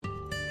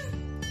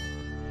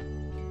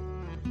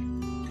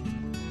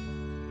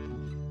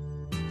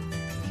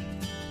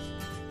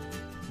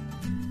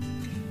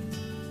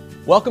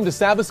Welcome to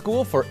Sabbath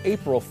School for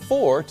April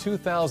 4,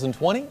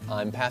 2020.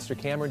 I'm Pastor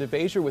Kameron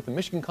DeVasher with the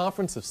Michigan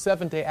Conference of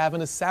Seventh-day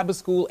Adventist Sabbath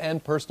School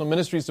and Personal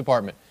Ministries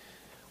Department.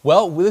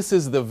 Well, this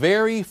is the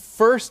very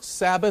first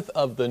Sabbath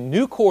of the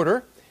new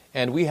quarter,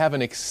 and we have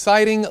an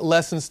exciting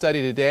lesson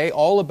study today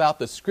all about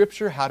the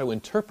Scripture, how to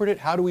interpret it,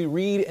 how do we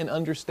read and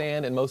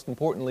understand, and most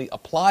importantly,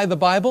 apply the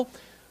Bible.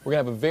 We're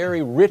going to have a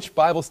very rich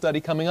Bible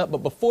study coming up, but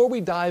before we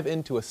dive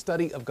into a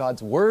study of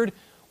God's Word,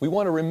 we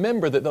want to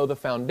remember that though the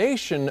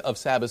foundation of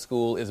Sabbath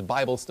School is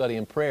Bible study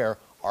and prayer,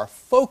 our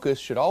focus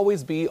should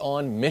always be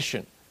on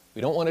mission.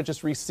 We don't want to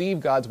just receive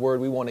God's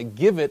Word, we want to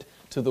give it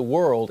to the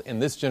world in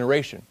this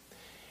generation.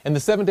 And the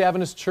Seventh-day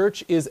Adventist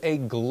Church is a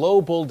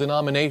global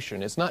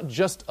denomination. It's not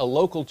just a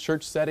local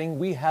church setting.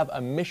 We have a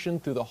mission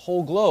through the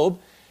whole globe.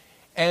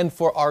 And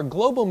for our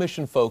global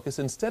mission focus,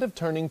 instead of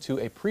turning to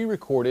a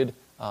pre-recorded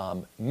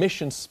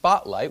Mission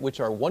Spotlight, which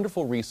are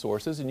wonderful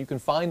resources, and you can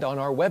find on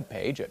our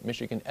webpage at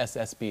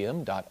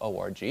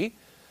michiganssbm.org.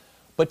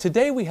 But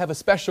today we have a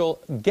special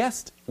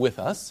guest with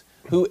us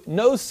who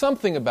knows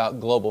something about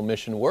global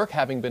mission work,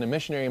 having been a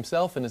missionary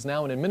himself and is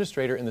now an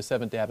administrator in the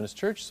Seventh-day Adventist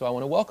Church. So I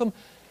want to welcome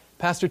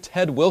Pastor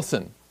Ted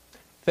Wilson.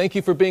 Thank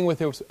you for being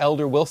with us,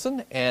 Elder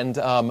Wilson. And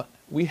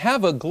we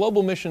have a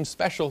global mission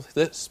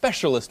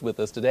specialist with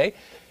us today.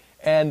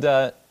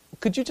 And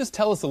could you just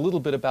tell us a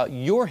little bit about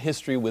your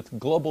history with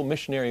global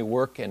missionary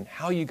work and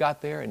how you got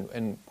there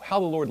and how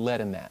the Lord led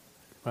in that?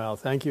 Well,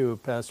 thank you,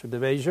 Pastor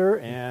DeVasher,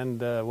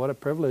 and what a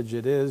privilege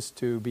it is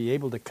to be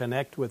able to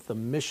connect with the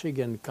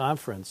Michigan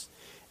Conference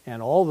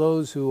and all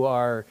those who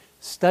are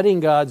studying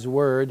God's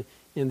Word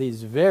in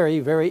these very,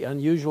 very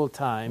unusual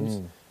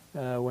times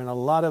when a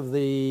lot of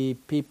the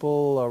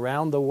people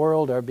around the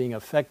world are being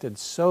affected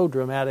so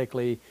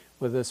dramatically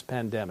with this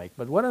pandemic.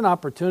 But what an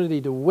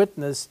opportunity to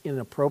witness in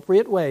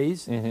appropriate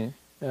ways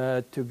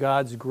to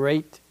God's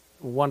great,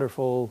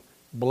 wonderful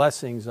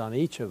blessings on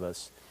each of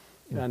us.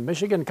 And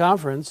Michigan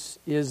Conference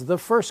is the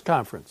first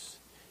conference,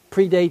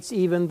 predates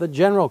even the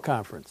General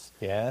Conference.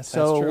 Yes,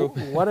 that's true.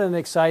 So what an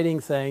exciting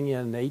thing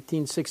in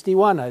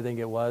 1861, I think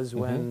it was,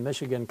 when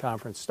Michigan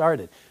Conference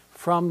started.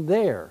 From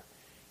there,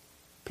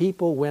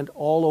 people went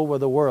all over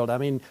the world. I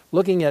mean,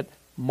 looking at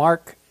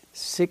Mark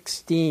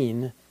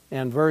 16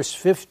 and verse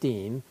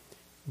 15,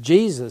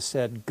 Jesus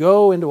said,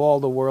 "Go into all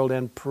the world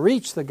and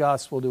preach the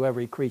gospel to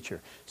every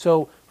creature."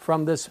 So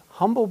from this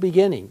humble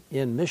beginning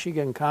in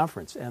Michigan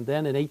Conference, and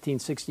then in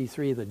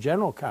 1863, the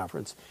General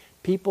Conference,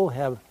 people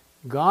have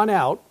gone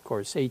out. Of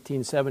course,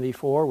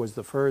 1874 was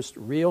the first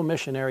real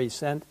missionary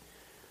sent,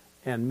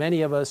 and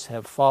many of us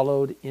have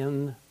followed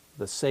in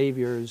the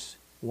Savior's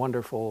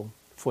wonderful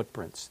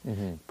footprints.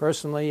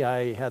 Personally,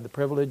 I had the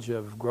privilege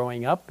of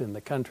growing up in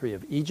the country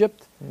of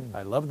Egypt.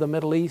 I love the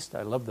Middle East.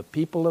 I love the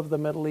people of the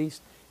Middle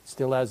East.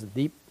 Still has a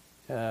deep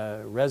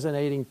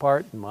resonating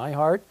part in my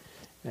heart.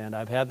 And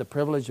I've had the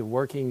privilege of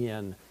working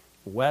in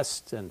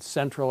West and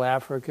Central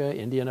Africa,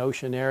 Indian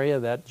Ocean area,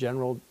 that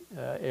general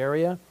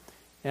area,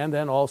 and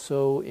then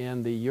also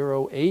in the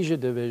Euro-Asia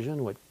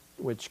division,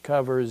 which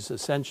covers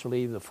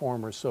essentially the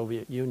former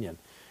Soviet Union.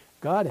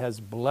 God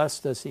has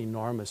blessed us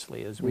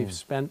enormously as we've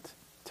spent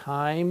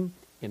time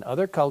in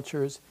other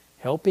cultures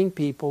helping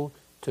people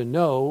to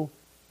know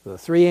the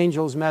three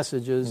angels'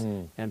 messages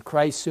and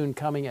Christ's soon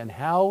coming, and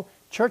how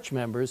church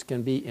members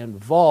can be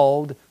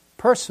involved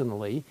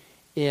personally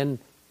in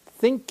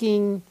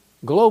thinking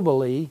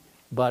globally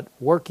but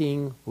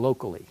working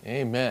locally.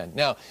 Amen.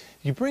 Now,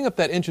 you bring up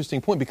that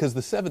interesting point because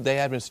the Seventh-day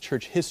Adventist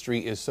Church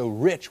history is so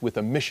rich with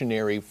a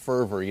missionary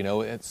fervor,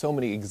 and so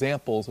many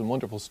examples and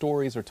wonderful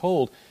stories are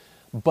told.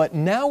 But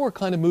now we're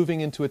kind of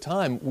moving into a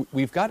time,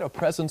 we've got a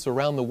presence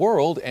around the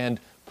world, and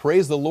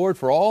praise the Lord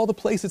for all the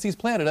places He's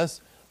planted us,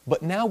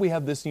 but now we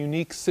have this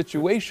unique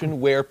situation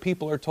where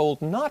people are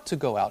told not to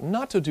go out,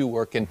 not to do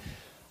work. And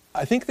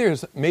I think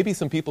there's maybe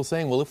some people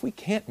saying, well, if we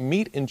can't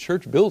meet in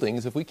church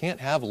buildings, if we can't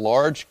have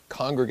large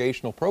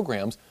congregational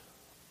programs,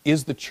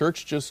 is the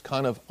church just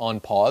kind of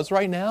on pause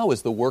right now?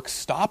 Is the work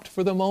stopped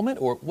for the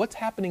moment? Or what's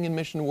happening in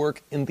mission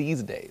work in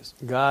these days?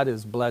 God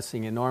is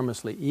blessing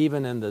enormously,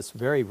 even in this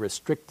very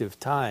restrictive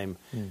time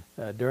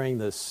during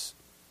this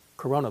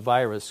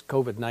coronavirus,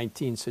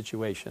 COVID-19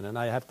 situation. And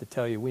I have to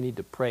tell you, we need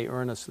to pray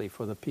earnestly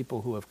for the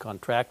people who have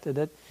contracted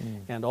it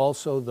and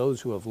also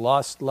those who have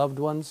lost loved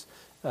ones.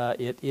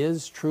 It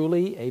is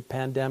truly a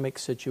pandemic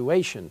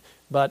situation.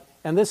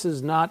 And this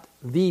is not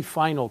the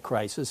final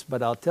crisis,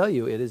 but I'll tell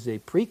you, it is a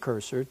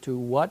precursor to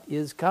what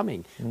is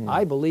coming.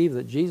 I believe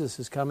that Jesus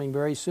is coming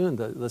very soon.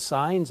 The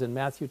signs in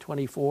Matthew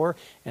 24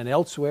 and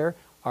elsewhere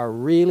are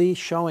really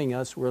showing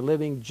us we're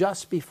living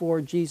just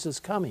before Jesus'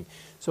 coming.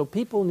 So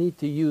people need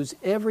to use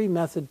every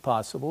method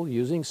possible,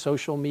 using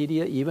social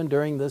media even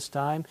during this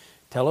time,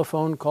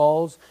 telephone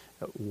calls,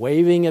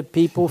 waving at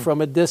people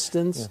from a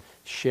distance,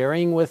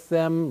 sharing with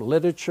them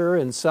literature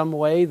in some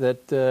way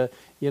that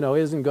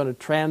isn't going to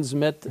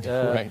transmit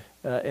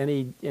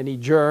any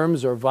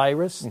germs or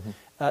virus.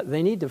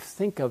 They need to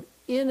think of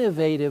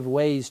innovative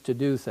ways to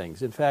do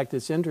things. In fact,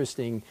 it's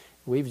interesting.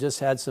 We've just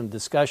had some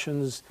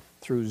discussions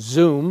through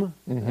Zoom,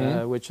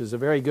 which is a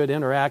very good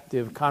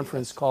interactive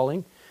conference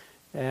calling.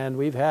 And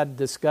we've had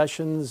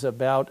discussions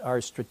about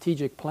our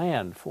strategic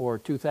plan for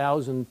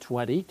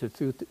 2020 to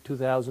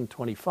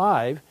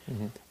 2025.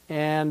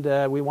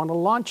 And we want to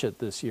launch it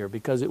this year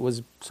because it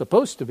was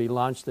supposed to be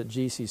launched at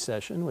GC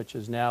session, which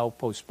is now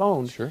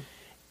postponed. Sure.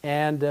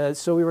 And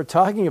so we were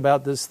talking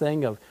about this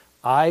thing of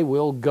I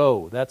will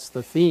go. That's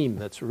the theme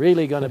that's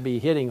really going to be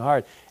hitting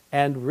hard.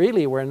 And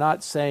really, we're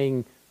not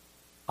saying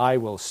I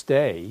will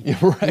stay.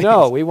 Right.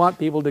 No, we want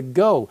people to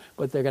go,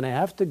 but they're going to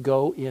have to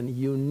go in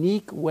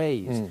unique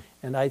ways.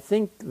 And I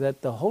think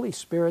that the Holy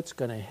Spirit's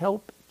going to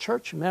help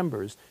church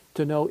members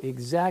to know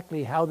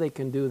exactly how they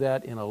can do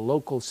that in a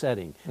local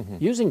setting,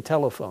 using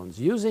telephones,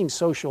 using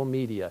social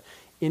media,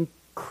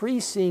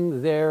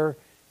 increasing their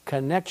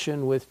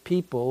connection with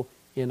people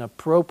in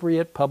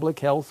appropriate public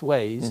health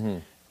ways.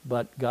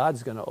 But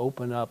God's going to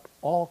open up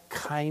all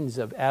kinds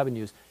of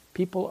avenues.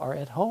 People are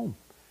at home.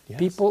 Yes.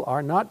 People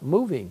are not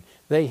moving.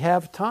 They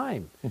have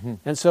time.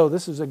 And so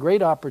this is a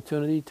great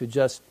opportunity to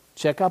just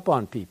check up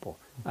on people.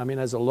 I mean,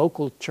 as a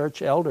local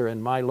church elder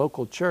in my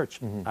local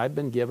church, I've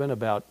been given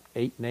about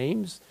 8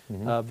 names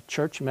of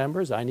church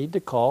members I need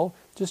to call,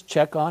 just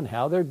check on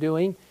how they're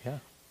doing. Yeah.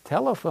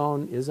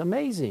 Telephone is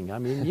amazing. I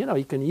mean,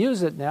 you can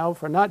use it now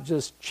for not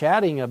just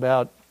chatting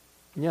about,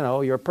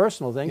 your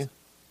personal things.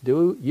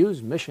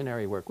 Use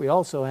missionary work. We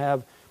also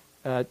have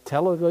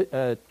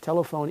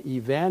telephone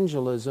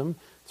evangelism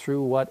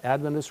through what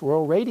Adventist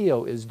World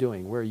Radio is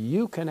doing, where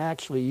you can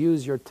actually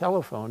use your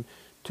telephone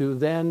to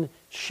then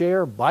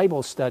share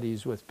Bible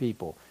studies with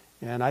people.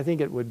 And I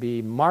think it would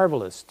be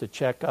marvelous to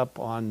check up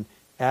on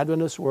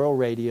Adventist World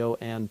Radio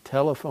and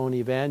telephone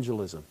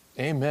evangelism.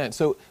 Amen.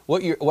 So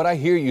what I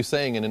hear you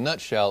saying in a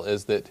nutshell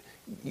is that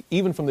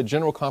even from the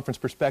general conference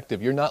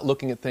perspective, you're not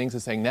looking at things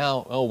and saying,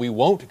 now, we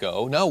won't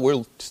go. No,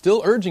 we're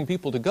still urging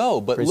people to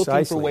go, but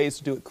looking for ways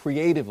to do it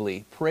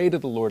creatively. Pray to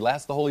the Lord,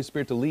 ask the Holy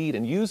Spirit to lead,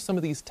 and use some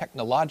of these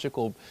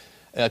technological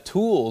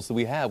tools that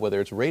we have,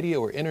 whether it's radio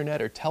or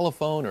internet or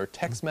telephone or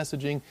text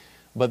messaging.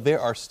 But there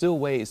are still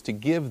ways to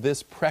give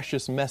this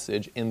precious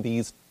message in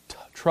these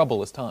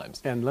troublous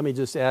times. And let me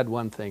just add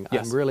one thing.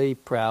 Yes. I'm really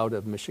proud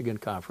of Michigan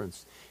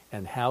Conference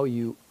and how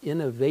you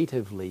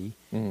innovatively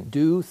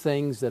do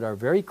things that are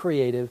very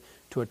creative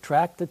to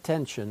attract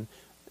attention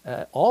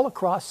all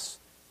across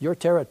your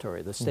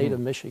territory, the state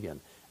of Michigan.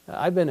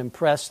 I've been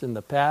impressed in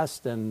the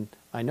past, and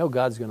I know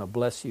God's going to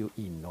bless you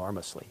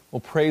enormously. Well,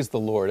 praise the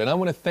Lord. And I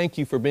want to thank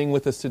you for being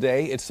with us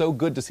today. It's so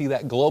good to see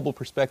that global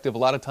perspective. A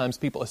lot of times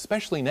people,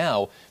 especially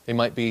now, they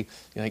might be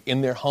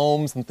in their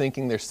homes and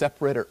thinking they're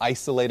separate or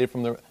isolated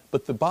from the...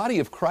 But the body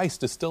of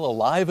Christ is still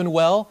alive and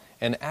well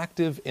and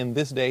active in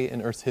this day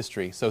in Earth's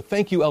history. So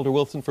thank you, Elder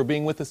Wilson, for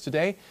being with us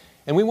today.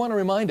 And we want to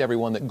remind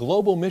everyone that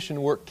global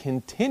mission work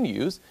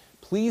continues.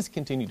 Please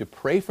continue to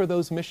pray for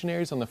those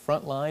missionaries on the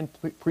front line.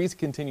 Please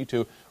continue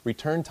to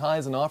return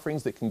tithes and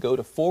offerings that can go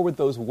to forward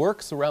those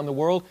works around the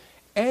world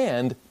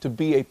and to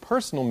be a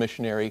personal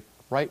missionary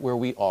right where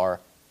we are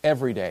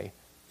every day.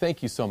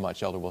 Thank you so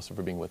much, Elder Wilson,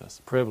 for being with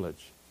us.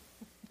 Privilege.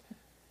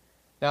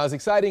 Now, as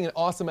exciting and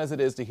awesome as it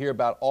is to hear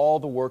about all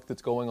the work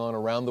that's going on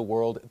around the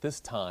world at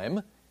this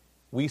time,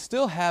 we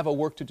still have a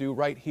work to do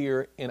right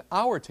here in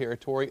our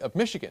territory of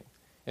Michigan.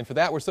 And for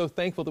that, we're so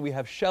thankful that we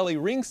have Shelley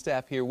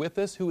Ringstaff here with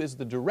us, who is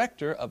the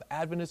Director of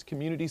Adventist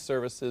Community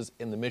Services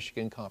in the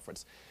Michigan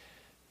Conference.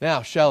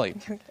 Now, Shelley,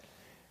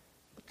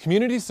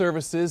 Community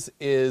Services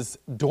is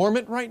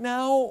dormant right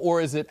now,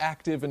 or is it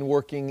active and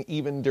working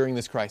even during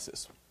this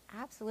crisis?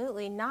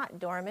 Absolutely not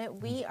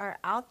dormant. We are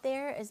out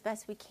there as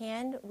best we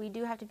can. We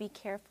do have to be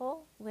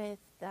careful with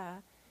the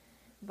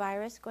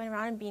virus going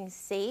around and being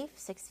safe,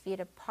 6 feet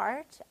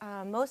apart.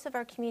 Most of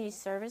our community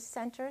service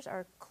centers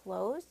are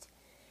closed.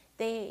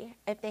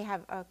 If they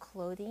have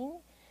clothing,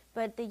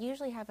 but they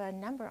usually have a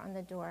number on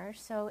the door.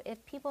 So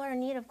if people are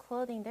in need of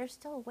clothing, there's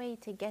still a way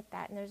to get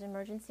that, and there's an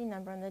emergency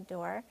number on the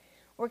door.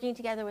 Working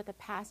together with the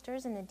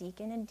pastors and the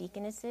deacon and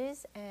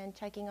deaconesses and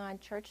checking on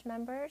church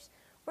members.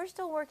 We're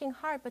still working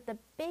hard, but the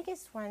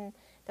biggest one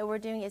that we're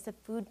doing is the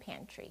food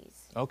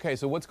pantries. Okay,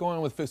 so what's going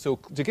on with food? So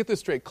to get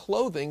this straight,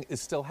 clothing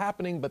is still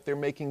happening, but they're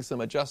making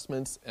some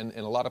adjustments, and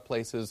in a lot of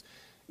places,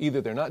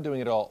 either they're not doing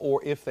it at all,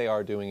 or if they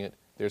are doing it,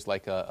 there's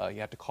like you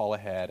have to call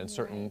ahead and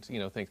certain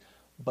things.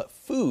 But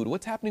food,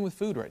 what's happening with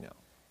food right now?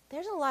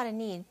 There's a lot of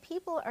need.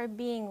 People are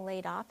being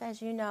laid off,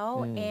 as you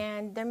know,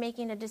 and they're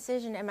making a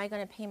decision, am I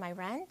going to pay my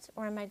rent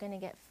or am I going to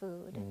get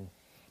food?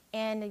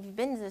 And if you've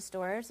been to the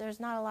stores, there's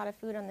not a lot of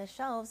food on the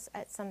shelves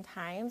at some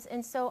times.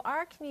 And so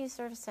our community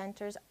service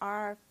centers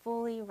are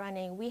fully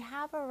running. We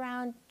have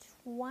around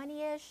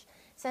 20-ish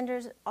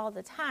centers all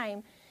the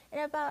time,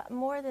 and about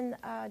more than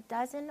a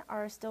dozen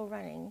are still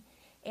running.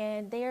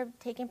 And they are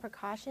taking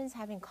precautions,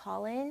 having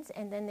call-ins,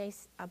 and then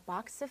a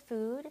box of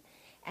food,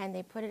 and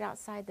they put it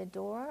outside the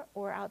door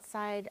or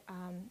outside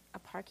a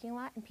parking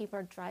lot, and people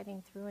are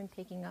driving through and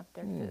picking up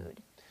their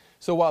food.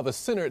 So while the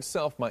center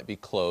itself might be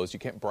closed, you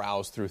can't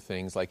browse through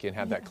things like and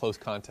have that close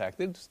contact.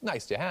 It's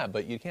nice to have,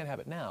 but you can't have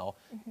it now.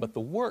 But the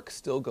work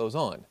still goes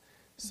on.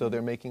 So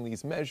they're making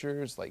these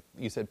measures, like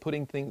you said,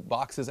 putting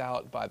boxes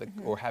out by the,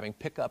 or having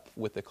pickup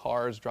with the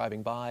cars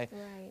driving by.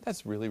 Right.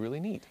 That's really, really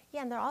neat.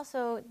 Yeah, and they're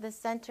also, the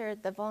center,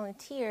 the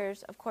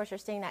volunteers, of course, are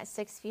staying that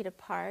 6 feet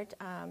apart,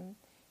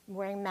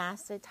 wearing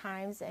masks at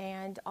times,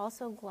 and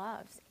also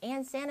gloves,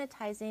 and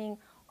sanitizing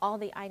all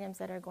the items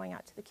that are going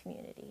out to the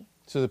community.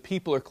 So the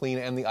people are clean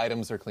and the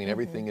items are clean.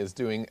 Everything is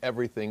doing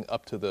everything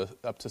up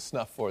to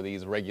snuff for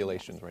these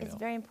regulations right now. It's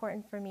very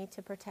important for me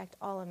to protect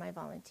all of my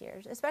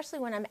volunteers, especially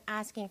when I'm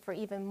asking for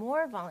even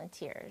more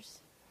volunteers.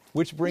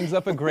 Which brings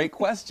up a great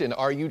question.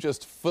 Are you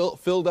just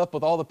filled up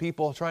with all the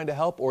people trying to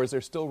help, or is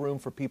there still room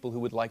for people who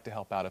would like to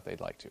help out if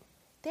they'd like to?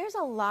 There's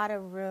a lot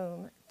of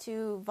room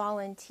to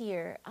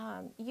volunteer.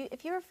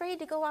 If you're afraid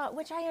to go out,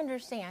 which I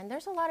understand,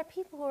 there's a lot of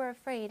people who are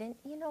afraid, and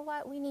you know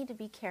what? We need to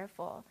be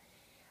careful.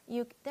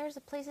 There's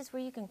places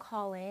where you can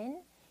call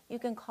in. You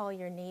can call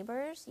your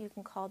neighbors. You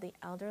can call the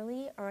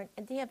elderly, or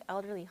they have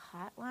elderly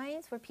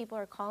hotlines where people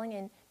are calling,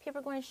 and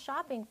people are going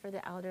shopping for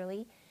the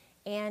elderly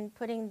and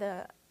putting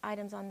the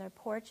items on their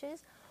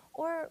porches.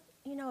 Or,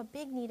 a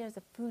big need is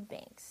the food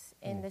banks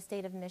in the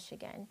state of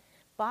Michigan.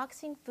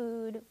 Boxing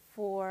food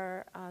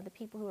for the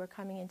people who are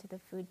coming into the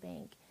food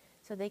bank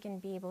so they can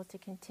be able to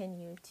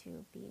continue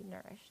to be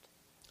nourished.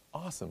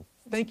 Awesome.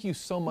 Thank you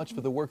so much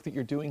for the work that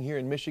you're doing here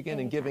in Michigan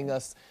and giving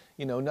us,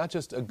 not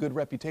just a good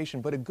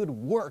reputation, but a good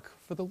work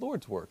for the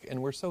Lord's work.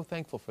 And we're so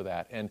thankful for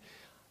that. And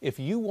if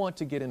you want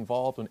to get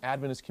involved in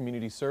Adventist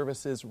Community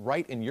Services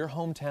right in your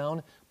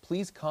hometown,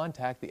 please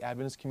contact the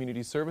Adventist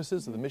Community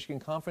Services of the Michigan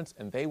Conference,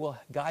 and they will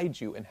guide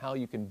you in how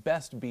you can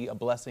best be a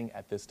blessing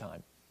at this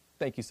time.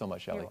 Thank you so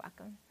much, Shelley. You're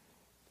welcome.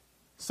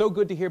 So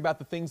good to hear about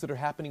the things that are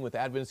happening with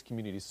Adventist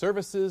Community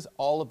Services,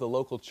 all of the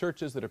local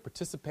churches that are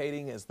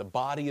participating as the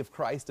body of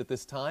Christ at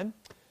this time.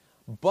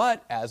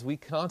 But as we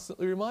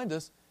constantly remind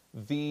us,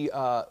 the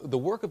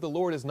work of the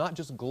Lord is not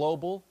just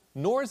global,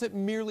 nor is it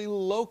merely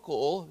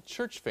local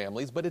church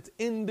families, but it's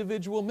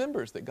individual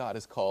members that God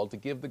has called to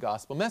give the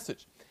gospel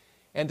message.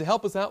 And to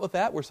help us out with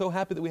that, we're so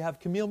happy that we have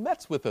Camille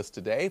Metz with us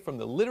today from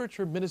the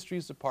Literature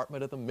Ministries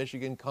Department of the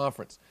Michigan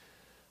Conference.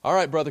 All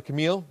right, Brother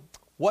Camille,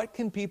 what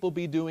can people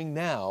be doing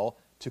now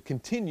to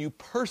continue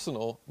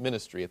personal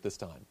ministry at this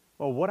time?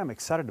 Well, what I'm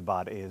excited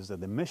about is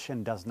that the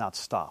mission does not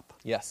stop.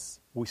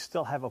 Yes. We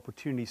still have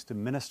opportunities to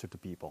minister to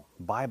people,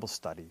 Bible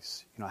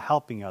studies,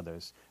 helping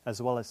others,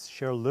 as well as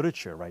share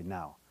literature right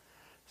now.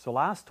 So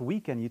last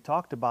weekend, you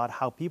talked about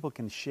how people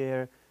can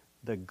share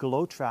the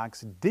Glow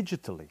tracts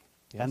digitally,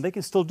 and they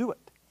can still do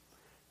it.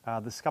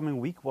 This coming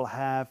week, we'll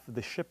have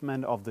the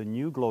shipment of the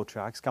new Glow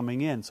tracts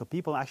coming in, so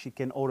people actually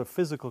can order a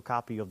physical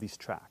copy of these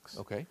tracts.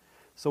 Okay.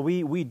 So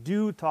we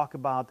do talk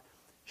about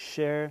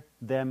share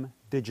them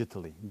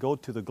digitally. Go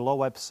to the Glow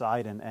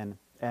website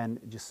and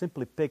just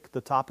simply pick the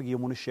topic you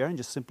want to share and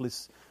just simply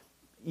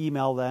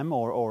email them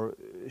or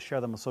share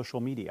them on social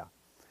media.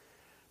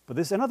 But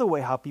there's another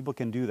way how people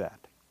can do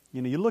that.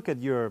 You look at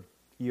your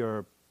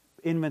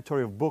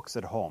inventory of books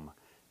at home,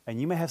 and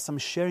you may have some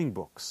sharing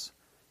books.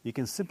 You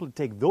can simply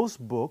take those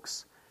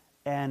books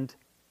and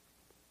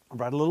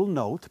write a little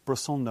note,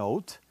 personal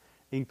note,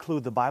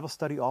 include the Bible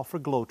study offer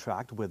Glow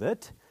tract with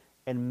it,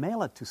 and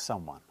mail it to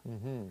someone.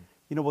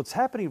 What's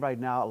happening right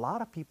now, a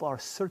lot of people are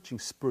searching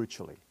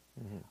spiritually.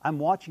 I'm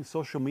watching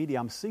social media,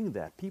 I'm seeing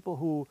that. People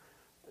who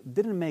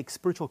didn't make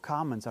spiritual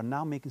comments are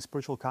now making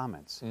spiritual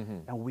comments.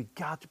 And we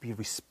got to be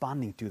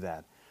responding to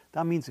that.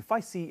 That means if I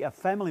see a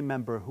family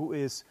member who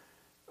is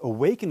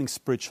awakening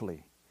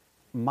spiritually,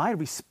 my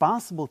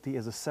responsibility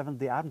as a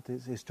Seventh-day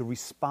Adventist is to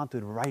respond to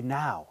it right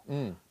now.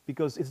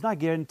 Because it's not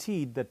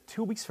guaranteed that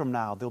 2 weeks from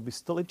now they'll be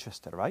still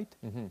interested, right?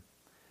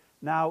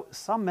 Now,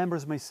 some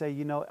members may say,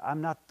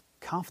 I'm not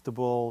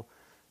comfortable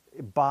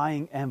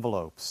buying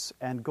envelopes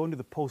and going to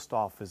the post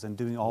office and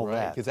doing all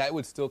that. Because that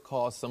would still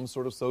cause some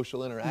sort of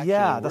social interaction.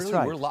 Yeah, and that's really,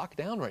 right. We're locked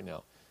down right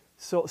now.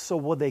 So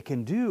what they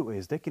can do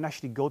is they can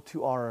actually go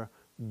to our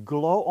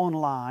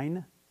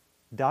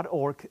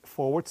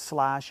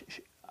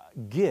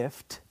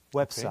glowonline.org/gift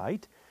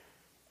website,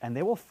 and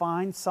they will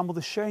find some of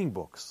the sharing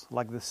books,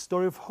 like the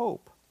Story of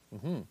Hope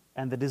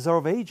and the Desire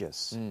of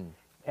Ages.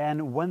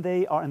 And when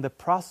they are in the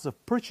process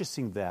of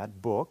purchasing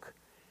that book,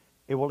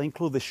 it will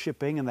include the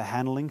shipping and the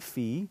handling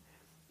fee.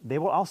 They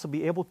will also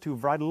be able to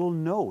write a little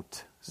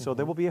note. So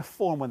there will be a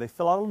form when they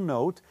fill out a little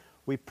note.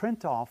 We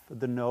print off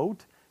the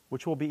note,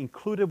 which will be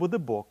included with the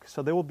book.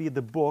 So there will be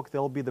the book,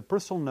 there will be the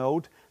personal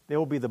note, there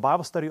will be the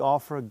Bible study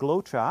offer, Glow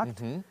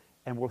tract,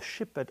 and we'll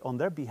ship it on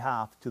their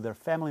behalf to their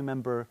family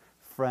member,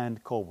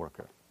 friend,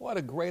 co-worker. What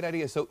a great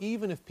idea. So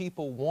even if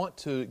people want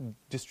to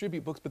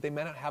distribute books, but they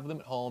may not have them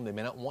at home, they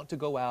may not want to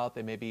go out,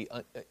 they may be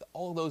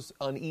all those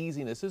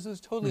uneasinesses, this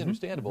is totally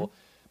understandable.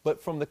 But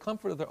from the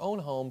comfort of their own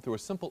home, through a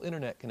simple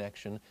internet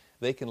connection,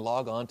 they can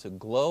log on to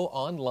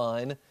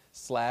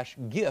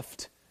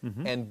glowonline/gift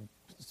and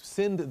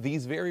send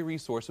these very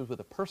resources with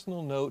a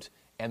personal note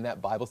and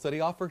that Bible study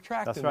offer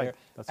tract in there.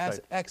 That's right.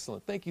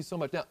 Excellent. Thank you so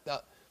much. Now,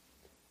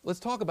 let's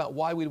talk about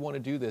why we want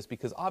to do this,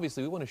 because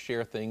obviously we want to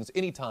share things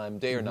anytime,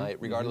 day or night,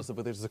 regardless of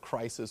whether there's a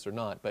crisis or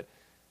not. But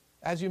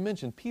as you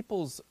mentioned,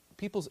 people's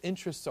people's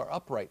interests are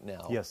up right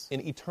now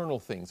in eternal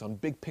things, on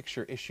big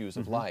picture issues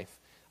of life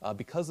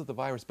because of the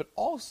virus. But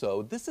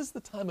also, this is the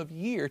time of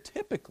year,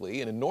 typically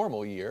in a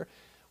normal year,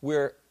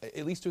 where,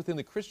 at least within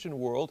the Christian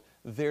world,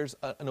 there's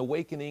an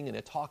awakening and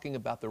a talking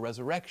about the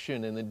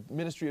resurrection and the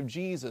ministry of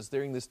Jesus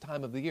during this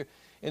time of the year.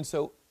 And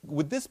so,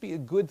 would this be a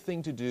good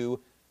thing to do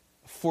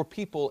for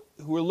people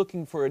who are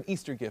looking for an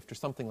Easter gift or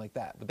something like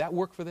that? Would that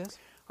work for this?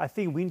 I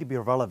think we need to be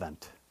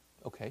relevant.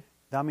 Okay.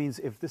 That means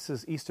if this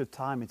is Easter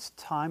time, it's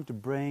time to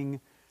bring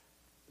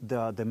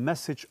the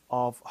message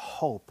of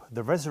hope,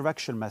 the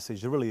resurrection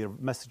message, really a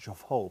message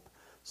of hope.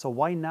 So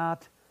why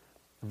not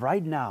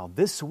right now,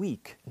 this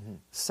week,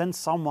 send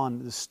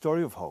someone the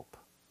story of hope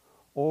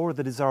or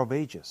the desire of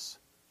ages?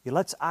 Yeah,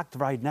 let's act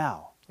right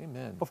now.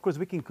 Amen. Of course,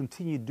 we can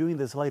continue doing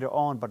this later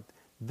on, but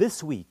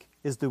this week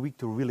is the week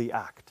to really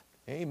act.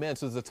 Amen.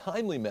 So it's a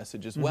timely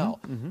message as well.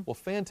 Well,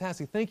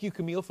 fantastic. Thank you,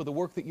 Camille, for the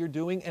work that you're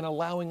doing and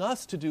allowing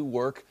us to do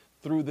work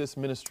through this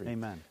ministry.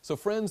 Amen. So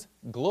friends,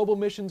 global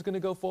mission is going to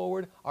go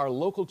forward, our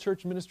local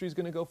church ministry is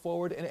going to go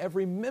forward, and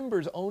every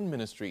member's own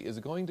ministry is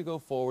going to go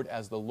forward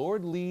as the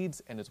Lord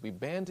leads and as we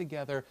band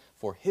together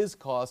for His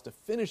cause to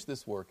finish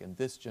this work in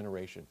this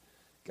generation.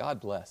 God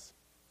bless.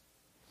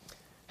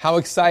 How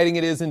exciting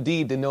it is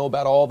indeed to know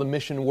about all the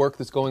mission work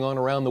that's going on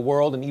around the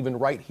world and even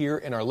right here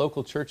in our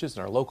local churches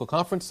and our local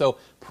conference. So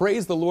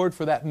praise the Lord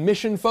for that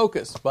mission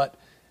focus. But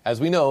as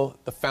we know,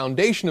 the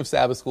foundation of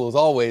Sabbath School is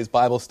always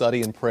Bible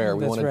study and prayer.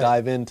 We want to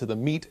dive into the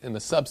meat and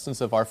the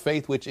substance of our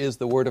faith, which is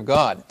the Word of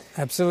God.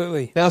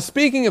 Absolutely. Now,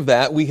 speaking of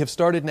that, we have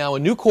started now a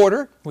new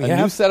quarter,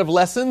 new set of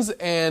lessons.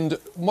 And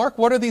Mark,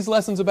 what are these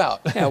lessons about?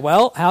 Yeah,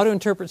 well, how to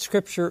interpret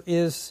Scripture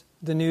is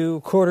the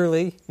new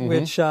quarterly,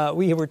 which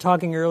we were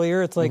talking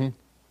earlier. It's like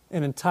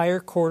an entire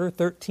quarter,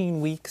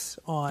 13 weeks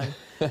on.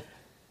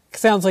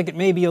 Sounds like it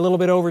may be a little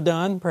bit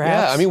overdone,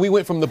 perhaps. Yeah, I mean, we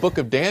went from the book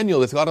of Daniel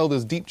that's got all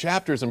those deep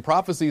chapters and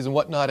prophecies and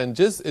whatnot, and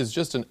is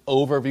just an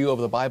overview of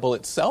the Bible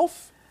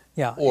itself.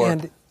 Yeah,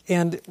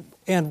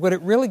 and what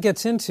it really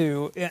gets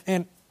into,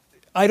 and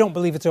I don't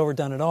believe it's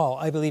overdone at all.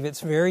 I believe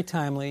it's very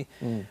timely.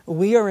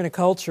 We are in a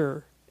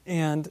culture,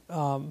 and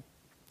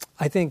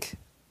I think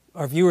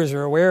our viewers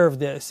are aware of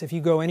this. If you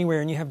go anywhere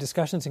and you have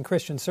discussions in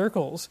Christian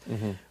circles,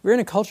 we're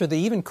in a culture that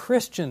even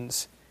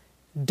Christians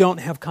don't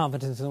have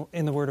confidence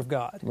in the Word of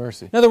God.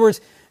 Mercy. In other words,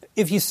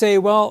 if you say,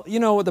 well, you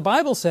know what the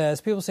Bible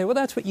says, people say, well,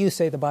 that's what you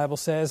say the Bible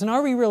says, and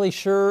are we really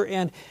sure?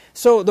 And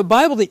so the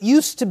Bible that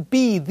used to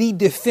be the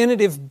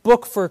definitive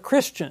book for a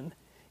Christian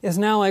is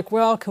now like,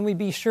 well, can we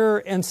be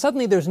sure? And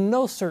suddenly there's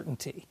no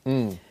certainty.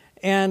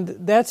 And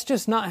that's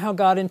just not how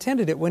God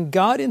intended it. When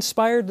God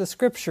inspired the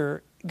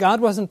Scripture,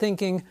 God wasn't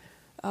thinking,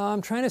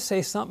 I'm trying to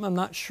say something, I'm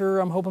not sure,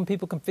 I'm hoping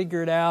people can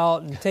figure it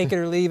out and take it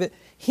or leave it.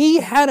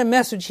 He had a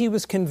message He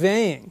was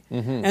conveying.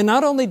 And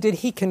not only did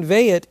He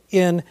convey it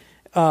to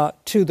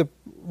the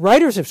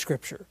writers of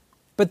Scripture,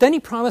 but then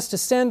He promised to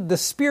send the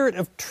Spirit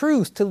of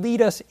truth to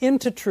lead us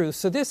into truth.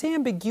 So this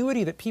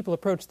ambiguity that people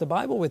approach the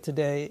Bible with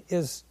today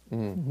is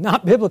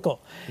not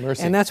biblical.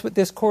 Mercy. And that's what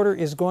this quarter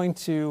is going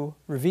to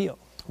reveal.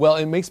 Well,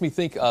 it makes me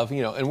think of,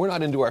 and we're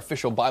not into our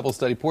official Bible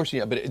study portion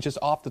yet, but it just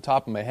off the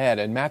top of my head,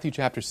 in Matthew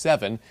chapter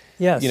 7,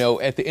 at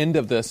the end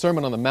of the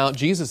Sermon on the Mount,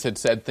 Jesus had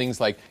said things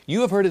like,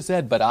 you have heard it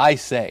said, but I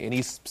say. And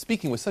He's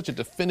speaking with such a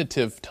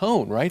definitive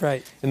tone, right?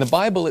 Right. And the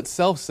Bible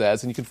itself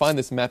says, and you can find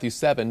this in Matthew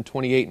 7,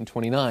 28 and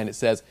 29, it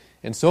says,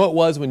 and so it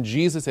was when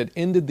Jesus had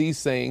ended these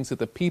sayings that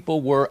the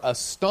people were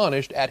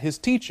astonished at His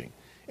teaching.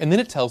 And then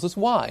it tells us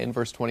why in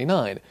verse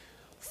 29.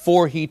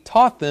 For He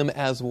taught them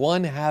as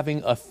one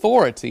having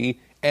authority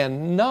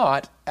and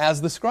not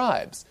as the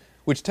scribes,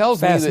 which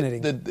tells me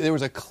that there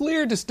was a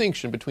clear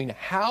distinction between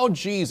how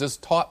Jesus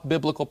taught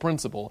biblical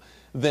principle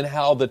than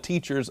how the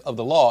teachers of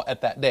the law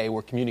at that day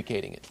were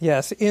communicating it.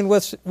 Yes, and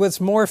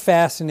what's more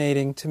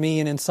fascinating to me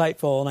and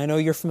insightful, and I know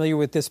you're familiar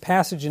with this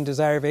passage in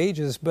Desire of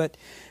Ages, but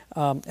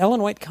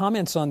Ellen White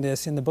comments on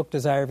this in the book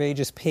Desire of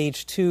Ages,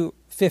 page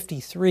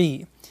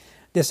 253,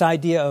 this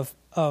idea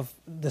of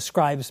the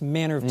scribe's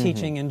manner of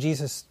teaching and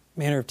Jesus'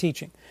 manner of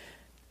teaching.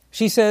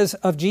 She says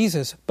of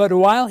Jesus, but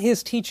while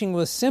His teaching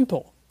was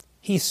simple,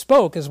 He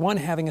spoke as one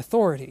having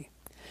authority.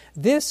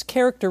 This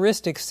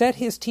characteristic set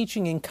His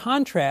teaching in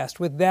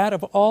contrast with that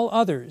of all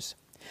others.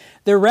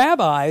 The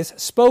rabbis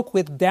spoke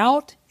with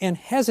doubt and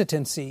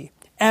hesitancy,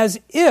 as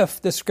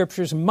if the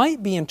Scriptures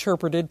might be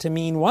interpreted to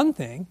mean one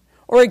thing,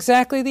 or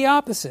exactly the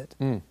opposite.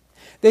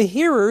 The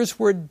hearers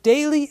were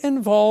daily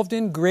involved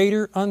in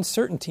greater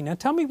uncertainty. Now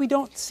tell me we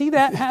don't see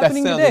that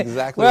happening that sounds today.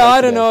 Exactly well, like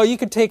I don't today. know, you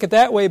could take it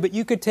that way, but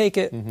you could take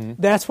it,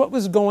 that's what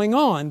was going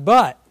on.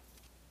 But,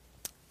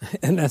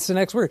 and that's the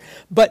next word,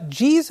 but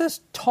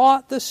Jesus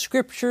taught the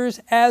Scriptures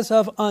as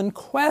of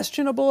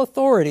unquestionable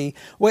authority.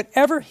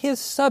 Whatever His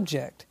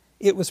subject,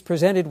 it was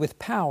presented with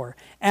power,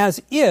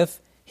 as if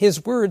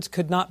His words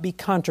could not be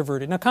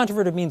controverted. Now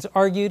controverted means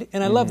argued,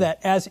 and I love that,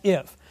 as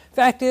if.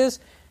 Fact is,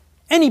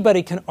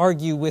 anybody can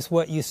argue with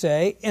what you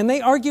say, and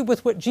they argued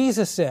with what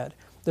Jesus said.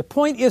 The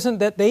point isn't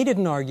that they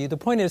didn't argue. The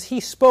point is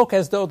he spoke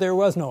as though there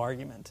was no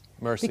argument.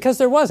 Mercy. Because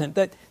there wasn't.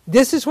 That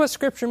this is what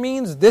Scripture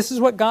means, this is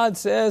what God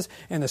says,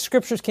 and the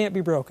Scriptures can't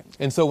be broken.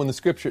 And so when the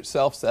Scripture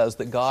itself says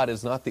that God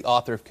is not the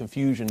author of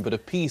confusion, but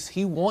of peace,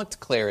 He wants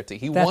clarity.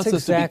 He wants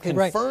us to be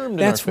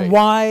confirmed in our faith. That's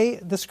why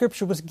the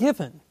Scripture was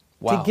given,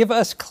 Wow. to give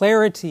us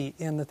clarity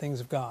in the things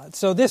of God.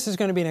 So this is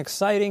going to be an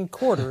exciting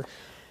quarter.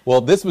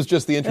 Well, this was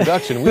just the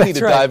introduction. We need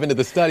to dive into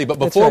the study. But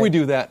before we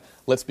do that,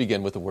 let's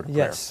begin with a word of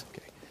prayer. Yes.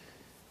 Okay.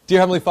 Dear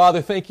Heavenly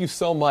Father, thank you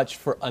so much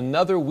for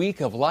another week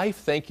of life.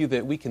 Thank you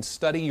that we can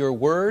study your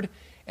word.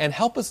 And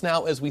help us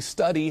now as we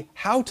study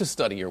how to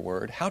study your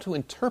word, how to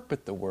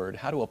interpret the word,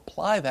 how to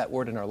apply that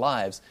word in our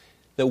lives,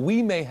 that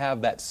we may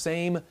have that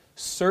same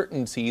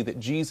certainty that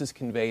Jesus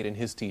conveyed in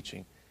his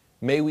teaching.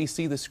 May we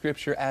see the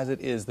Scripture as it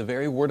is, the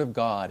very Word of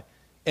God,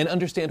 and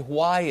understand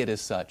why it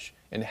is such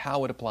and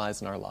how it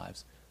applies in our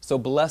lives. So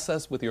bless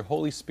us with your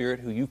Holy Spirit,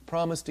 who you've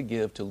promised to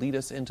give to lead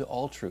us into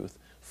all truth,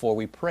 for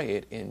we pray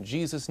it in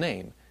Jesus'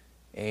 name.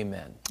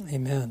 Amen.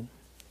 Amen.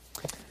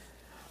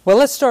 Well,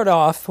 let's start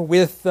off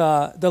with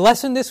the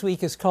lesson this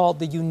week is called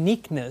The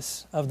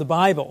Uniqueness of the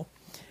Bible.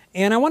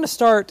 And I want to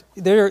start,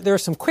 there are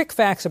some quick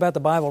facts about the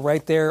Bible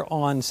right there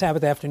on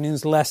Sabbath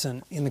afternoon's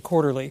lesson in the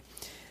quarterly.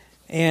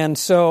 And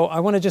so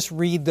I want to just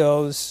read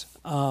those.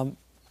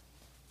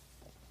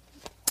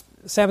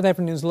 Sabbath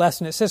afternoon's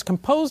lesson, it says,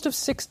 composed of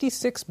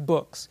 66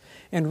 books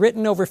and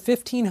written over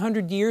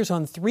 1,500 years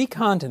on 3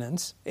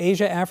 continents,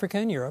 Asia, Africa,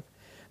 and Europe,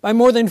 by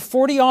more than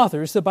 40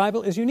 authors, the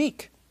Bible is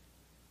unique.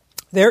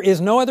 There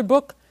is no other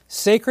book,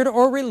 sacred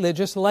or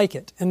religious, like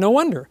it. And no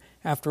wonder,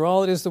 after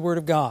all, it is the Word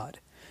of God.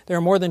 There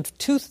are more than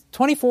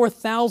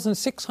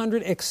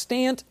 24,600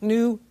 extant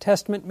New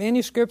Testament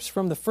manuscripts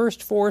from the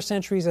first 4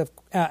 centuries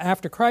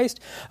after Christ.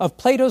 Of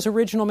Plato's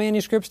original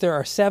manuscripts, there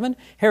are 7,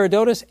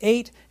 Herodotus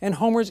 8, and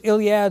Homer's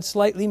Iliad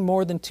slightly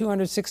more than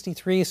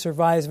 263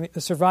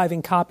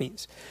 surviving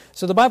copies.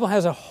 So the Bible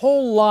has a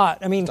whole lot.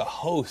 I mean, it's a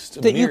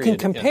host, that you can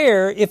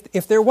compare. Yeah.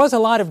 If there was a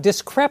lot of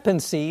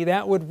discrepancy,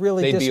 that would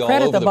really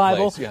discredit the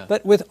Bible. Place, yeah.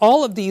 But with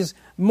all of these,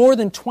 more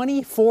than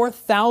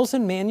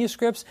 24,000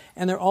 manuscripts,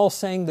 and they're all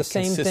saying the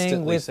same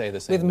thing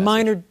with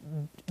minor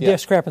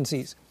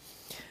discrepancies.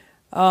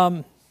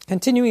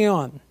 Continuing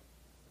on.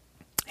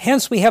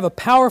 Hence, we have a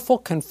powerful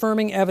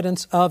confirming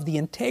evidence of the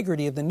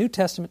integrity of the New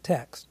Testament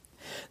text.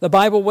 The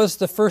Bible was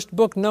the first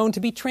book known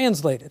to be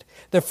translated,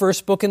 the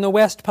first book in the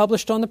West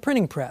published on the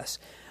printing press,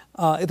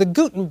 the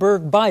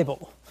Gutenberg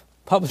Bible,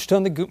 published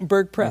on the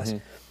Gutenberg press,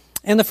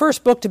 and the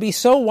first book to be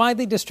so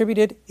widely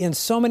distributed in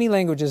so many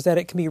languages that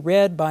it can be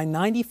read by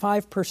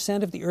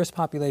 95% of the Earth's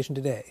population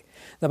today.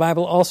 The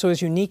Bible also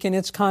is unique in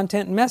its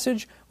content and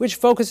message, which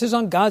focuses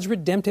on God's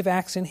redemptive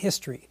acts in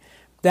history.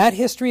 That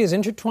history is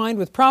intertwined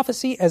with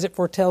prophecy as it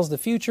foretells the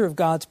future of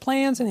God's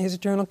plans and His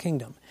eternal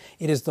kingdom.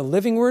 It is the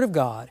living Word of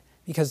God,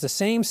 because the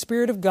same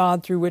Spirit of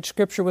God through which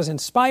Scripture was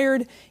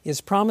inspired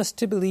is promised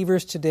to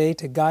believers today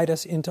to guide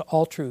us into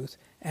all truth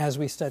as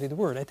we study the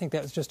Word. I think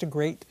that was just a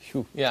great,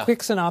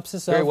 quick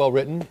synopsis. Very well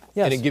written.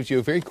 Yes. And it gives you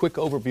a very quick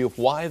overview of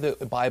why the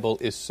Bible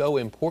is so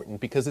important,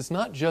 because it's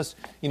not just,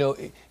 you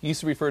used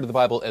to refer to the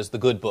Bible as the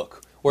good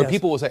book, or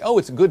people will say, oh,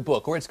 it's a good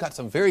book, or it's got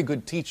some very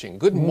good teaching,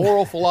 good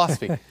moral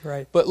philosophy.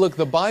 Right. But look,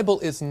 the Bible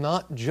is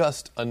not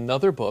just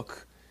another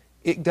book.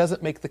 It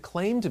doesn't make the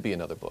claim to be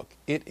another book.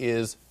 It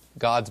is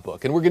God's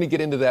book. And we're going to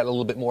get into that a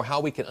little bit more,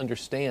 how we can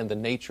understand the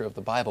nature of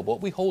the Bible. But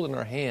what we hold in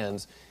our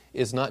hands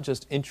is not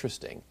just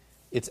interesting,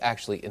 it's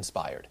actually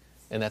inspired.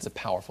 And that's a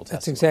powerful testimony.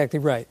 That's exactly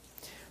right.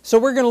 So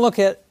we're going to look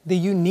at the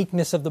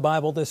uniqueness of the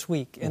Bible this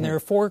week. And there are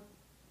 4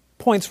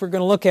 points we're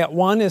going to look at.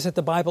 One is that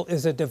the Bible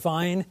is a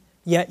divine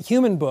yet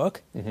human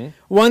book.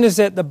 One is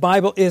that the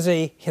Bible is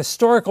a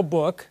historical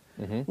book.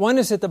 One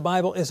is that the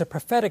Bible is a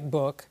prophetic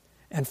book.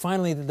 And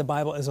finally, that the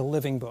Bible is a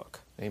living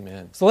book.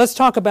 Amen. So let's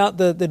talk about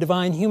the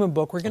divine human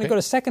book. We're going to go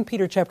to 2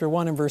 Peter chapter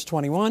 1 and verse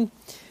 21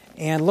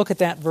 and look at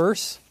that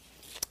verse.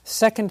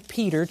 2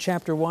 Peter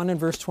chapter 1 and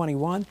verse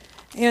 21.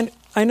 And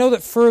I know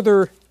that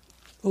further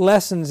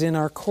lessons in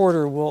our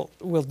quarter will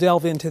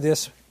delve into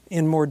this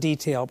in more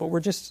detail, but we're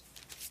just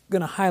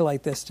going to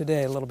highlight this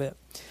today a little bit.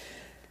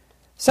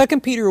 2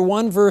 Peter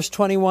 1 verse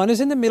 21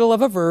 is in the middle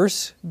of a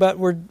verse, but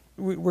we're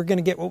going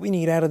to get what we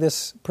need out of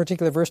this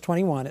particular verse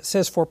 21. It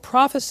says, for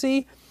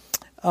prophecy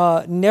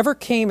never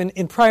came,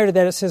 and prior to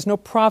that it says no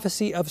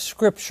prophecy of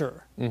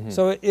Scripture.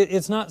 So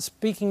it's not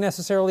speaking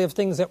necessarily of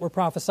things that were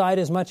prophesied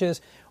as much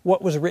as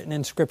what was written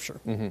in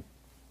Scripture.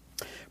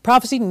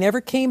 Prophecy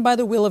never came by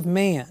the will of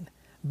man,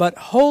 but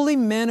holy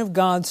men of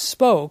God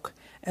spoke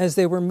as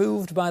they were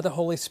moved by the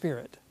Holy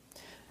Spirit.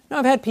 Now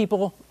I've had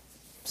people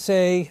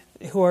say,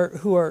 who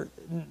are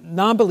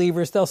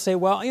non-believers, they'll say,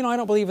 well, I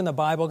don't believe in the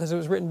Bible because it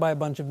was written by a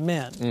bunch of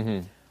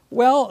men.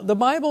 Well, the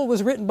Bible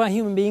was written by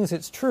human beings,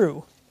 it's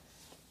true.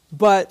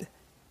 But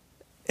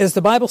as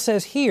the Bible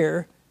says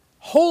here,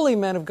 holy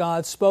men of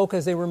God spoke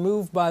as they were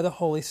moved by the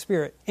Holy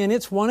Spirit. And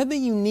it's one of the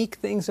unique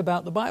things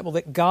about the Bible,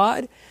 that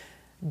God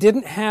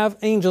didn't have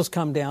angels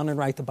come down and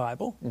write the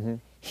Bible.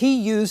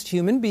 He used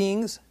human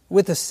beings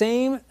with the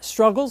same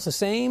struggles, the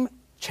same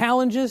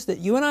challenges that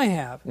you and I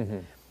have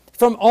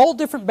from all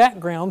different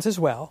backgrounds as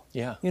well.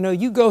 Yeah. You know,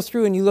 you go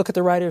through and you look at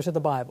the writers of the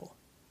Bible.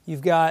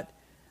 You've got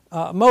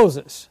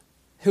Moses,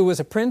 who was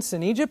a prince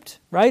in Egypt,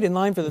 right, in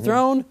line for the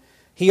throne.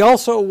 He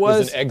also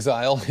was an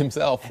exile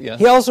himself. Yeah.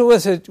 He also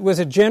was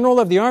a general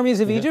of the armies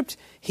of Egypt.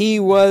 He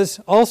was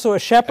also a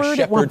shepherd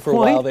at one point. For a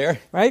while there.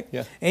 Right?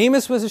 Yeah.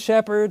 Amos was a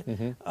shepherd.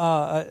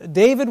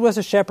 David was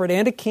a shepherd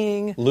and a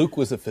king. Luke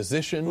was a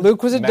physician.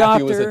 Luke was a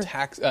Matthew doctor.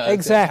 was a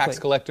Exactly. tax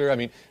collector. I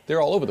mean,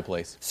 they're all over the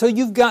place. So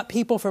you've got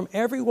people from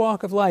every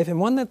walk of life. And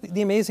one of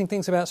the amazing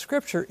things about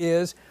Scripture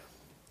is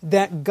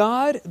that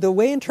God, the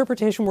way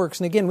interpretation works,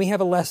 and again, we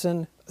have a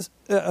lesson,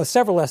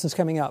 several lessons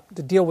coming up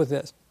to deal with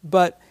this,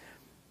 but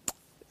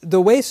the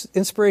way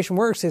inspiration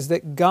works is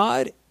that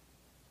God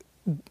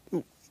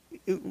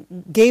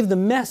gave the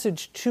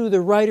message to the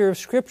writer of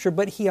Scripture,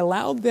 but He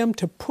allowed them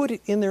to put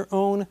it in their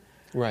own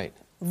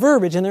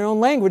verbiage, in their own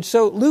language.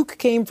 So Luke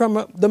came from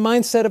the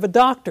mindset of a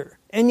doctor,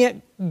 and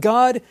yet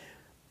God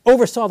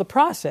oversaw the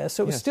process,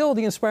 so it was still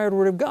the inspired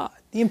Word of God,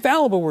 the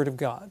infallible Word of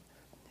God.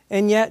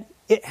 And yet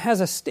it has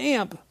a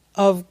stamp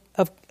of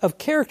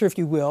character, if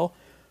you will,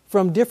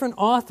 from different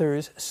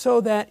authors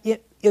so that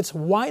it's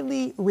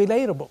widely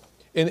relatable.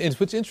 And it's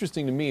what's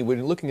interesting to me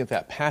when looking at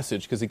that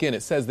passage, because again,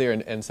 it says there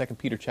in 2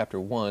 Peter chapter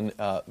 1,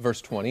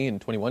 verse 20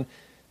 and 21,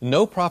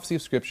 no prophecy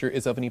of Scripture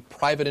is of any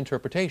private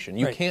interpretation.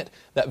 You can't,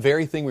 that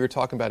very thing we were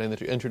talking about in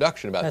the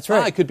introduction about,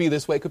 it could be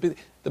this way, it could be,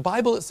 the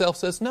Bible itself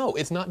says no,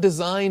 it's not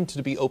designed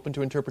to be open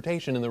to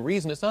interpretation, and the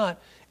reason it's not,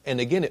 and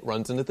again, it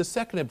runs into the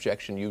second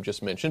objection you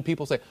just mentioned.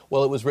 People say,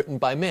 well, it was written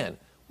by men.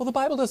 Well, the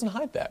Bible doesn't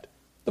hide that.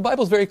 The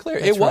Bible's very clear.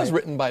 It was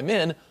written by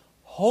men,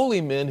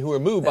 holy men who are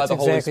moved by the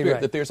Holy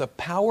Spirit, that there's a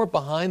power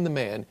behind the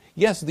man.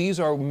 Yes, these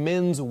are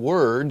men's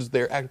words,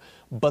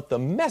 but the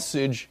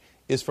message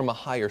is from a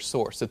higher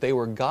source, that they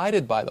were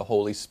guided by the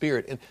Holy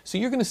Spirit. And so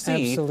you're going to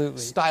see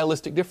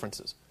stylistic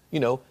differences.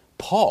 You know,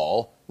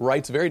 Paul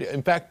writes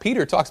in fact,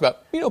 Peter talks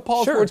about,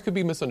 Paul's words could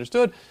be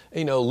misunderstood.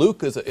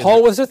 Luke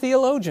Paul was a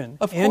theologian,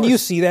 of course. And you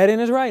see that in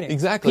his writing.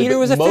 Exactly. Peter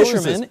was a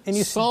fisherman, and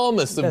you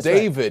psalmists of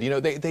David,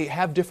 they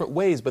have different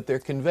ways, but they're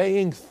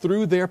conveying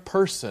through their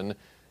person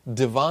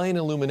divine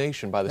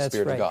illumination by the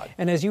Spirit of God.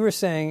 And as you were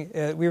saying,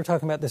 we were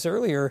talking about this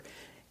earlier,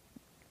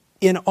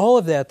 in all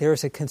of that there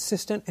is a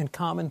consistent and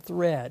common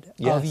thread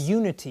of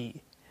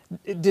unity.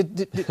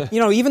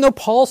 Even though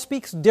Paul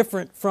speaks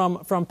different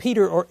from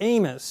Peter or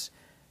Amos,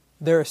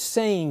 they're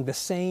saying the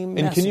same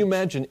message. And can you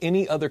imagine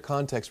any other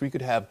context where you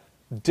could have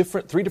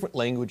three different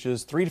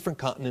languages, 3 different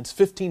continents,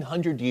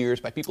 1,500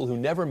 years by people who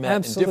never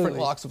met in different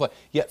walks of life,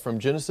 yet from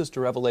Genesis to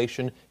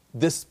Revelation,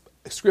 this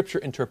Scripture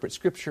interprets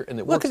Scripture, and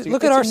it works.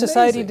 Look at our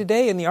society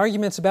today and the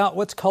arguments about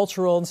what's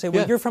cultural, and say,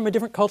 well, you're from a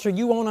different culture,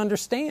 you won't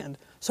understand.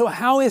 So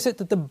how is it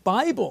that the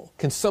Bible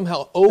can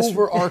somehow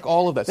overarch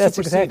all of that? That's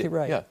exactly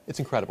right. Yeah, it's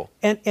incredible.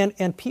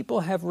 And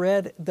people have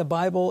read the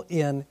Bible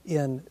in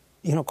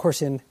of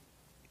course, in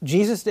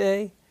Jesus'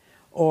 day,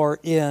 or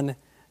in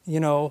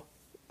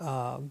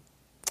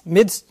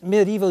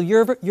medieval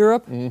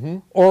Europe,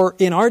 or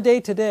in our day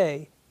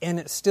today. And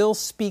it still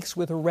speaks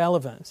with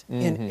relevance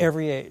in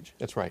every age.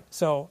 That's right.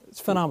 So it's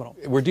phenomenal.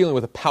 We're dealing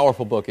with a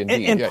powerful book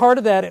indeed. And part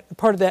of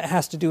that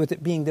has to do with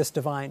it being this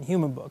divine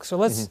human book. So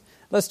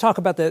let's talk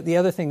about the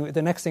other thing,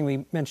 the next thing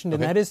we mentioned,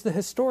 and that is the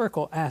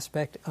historical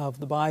aspect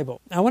of the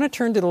Bible. I want to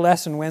turn to the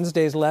lesson,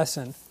 Wednesday's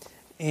lesson,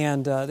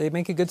 and they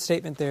make a good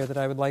statement there that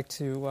I would like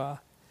to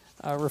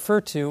refer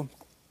to.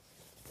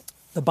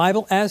 The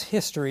Bible as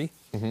history.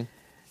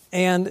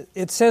 And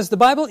it says, the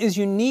Bible is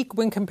unique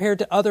when compared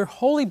to other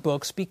holy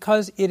books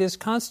because it is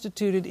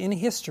constituted in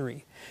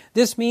history.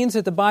 This means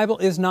that the Bible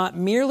is not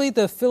merely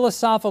the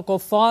philosophical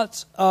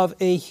thoughts of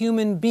a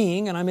human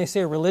being, and I may say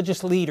a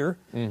religious leader,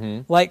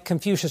 like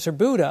Confucius or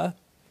Buddha,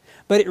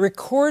 but it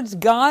records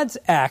God's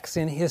acts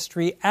in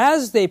history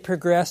as they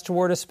progress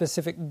toward a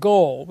specific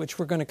goal, which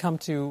we're going to come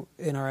to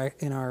in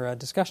our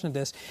discussion of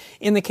this.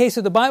 In the case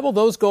of the Bible,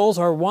 those goals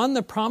are 1,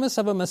 the promise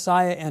of a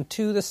Messiah, and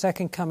 2, the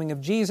second coming of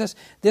Jesus.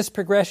 This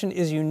progression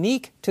is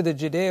unique to the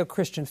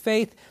Judeo-Christian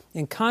faith,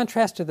 in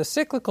contrast to the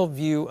cyclical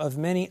view of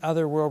many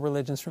other world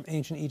religions from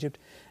ancient Egypt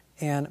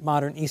and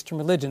modern Eastern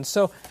religions.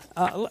 So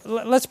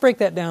let's break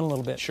that down a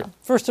little bit. Sure.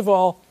 First of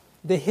all,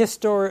 let's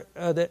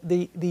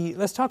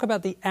talk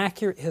about the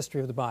accurate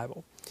history of the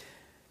Bible.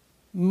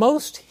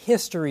 Most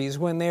histories,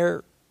 when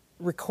they're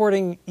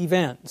recording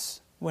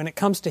events, when it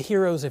comes to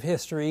heroes of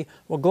history,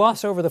 will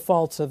gloss over the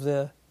faults of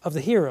the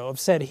hero, of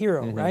said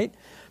hero, right?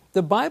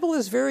 The Bible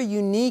is very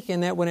unique in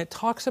that when it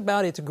talks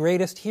about its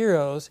greatest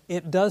heroes,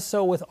 it does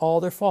so with all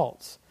their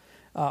faults.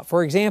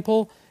 For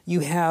example, you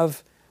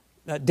have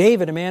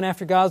David, a man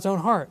after God's own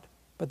heart,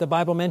 but the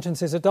Bible mentions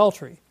his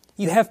adultery.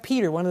 You have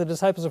Peter, one of the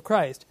disciples of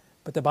Christ,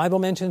 but the Bible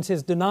mentions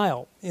his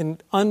denial in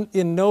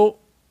no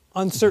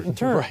uncertain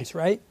terms,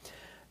 right?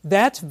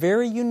 That's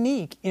very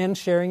unique in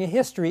sharing a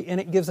history, and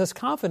it gives us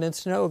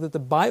confidence to know that the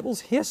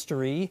Bible's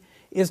history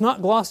is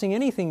not glossing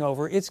anything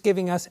over. It's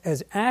giving us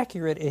as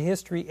accurate a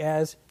history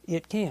as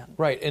it can.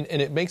 Right, and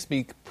it makes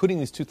me, putting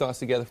these two thoughts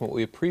together from what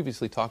we have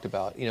previously talked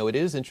about, it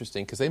is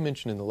interesting because they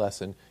mentioned in the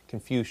lesson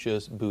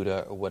Confucius,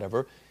 Buddha, or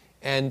whatever,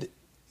 and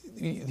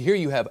here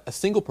you have a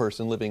single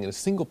person living in a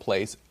single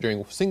place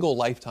during a single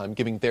lifetime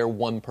giving their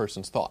one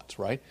person's thoughts,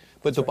 right?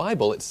 But the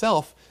Bible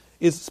itself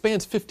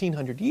spans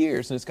 1,500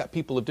 years, and it's got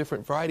people of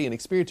different variety and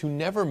experience who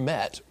never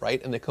met,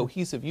 right? And the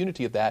cohesive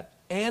unity of that,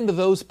 and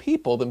those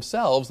people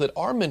themselves that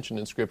are mentioned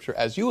in Scripture,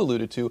 as you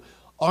alluded to,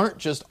 aren't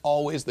just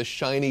always the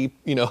shiny,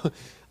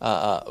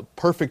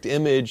 perfect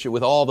image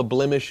with all the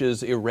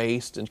blemishes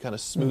erased and kind of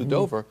smoothed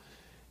over.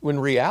 When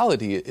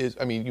reality is,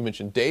 you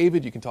mentioned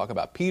David, you can talk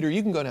about Peter,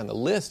 you can go down the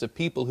list of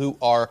people who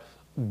are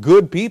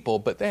good people,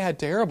 but they had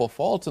terrible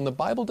faults, and the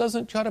Bible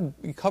doesn't try to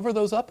cover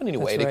those up in any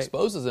way. It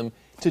exposes them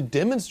to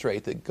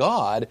demonstrate that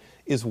God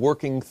is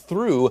working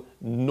through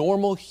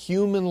normal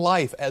human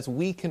life as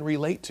we can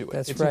relate to it.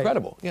 It's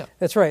incredible. Yeah,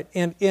 that's right.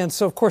 And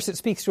so, of course, it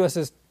speaks to us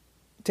as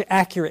to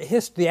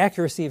the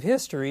accuracy of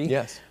history.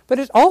 Yes. But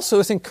it also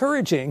is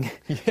encouraging.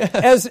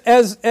 Yes.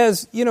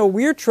 As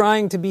we're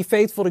trying to be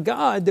faithful to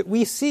God, that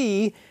we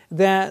see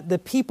that the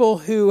people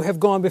who have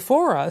gone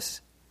before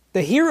us,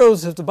 the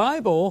heroes of the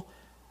Bible,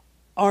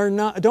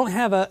 don't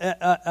have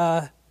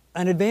an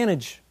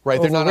advantage. Right,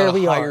 they're not on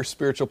a higher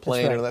spiritual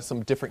plane, or that's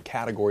some different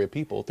category of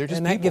people. They're just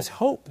and that people. gives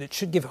hope. It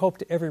should give hope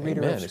to every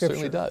reader of Scripture. It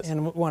certainly does.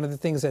 And one of the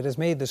things that has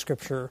made the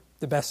Scripture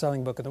the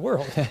best-selling book in the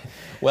world.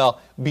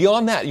 Well,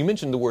 beyond that, you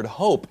mentioned the word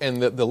hope,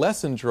 and the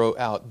lesson drew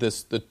out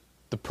the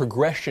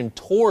progression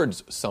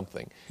towards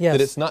something. Yes.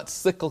 That it's not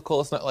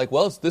cyclical. It's not like,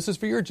 this is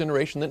for your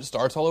generation, then it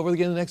starts all over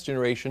again in the next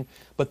generation.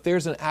 But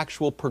there's an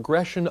actual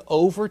progression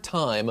over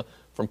time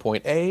from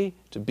point A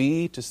to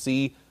B to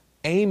C,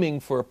 aiming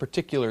for a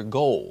particular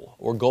goal,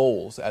 or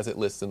goals, as it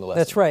lists in the lesson.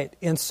 That's right.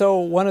 And so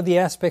one of the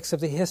aspects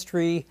of the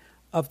history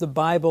of the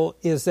Bible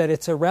is that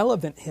it's a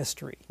relevant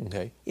history.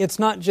 Okay. It's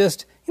not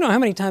just, how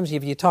many times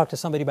have you talked to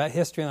somebody about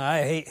history and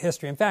I hate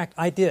history? In fact,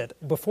 I did.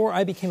 Before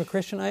I became a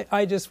Christian,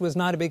 I just was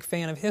not a big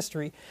fan of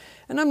history.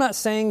 And I'm not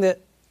saying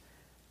that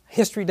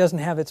history doesn't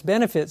have its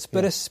benefits,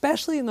 but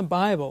especially in the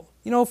Bible,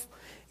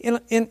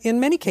 in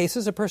many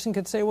cases, a person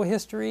could say, well,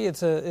 history,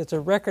 it's a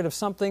record of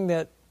something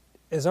that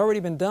has already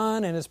been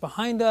done and is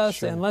behind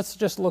us, and let's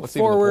just look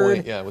forward. Even the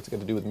point? Yeah, what's it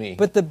got to do with me?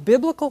 But the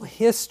biblical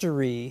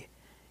history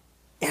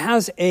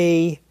has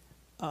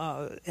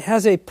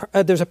there's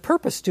a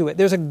purpose to it.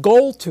 There's a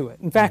goal to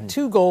it. In fact,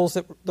 two goals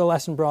that the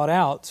lesson brought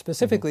out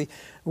specifically.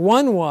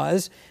 One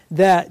was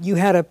that you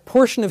had a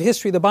portion of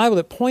history of the Bible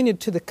that pointed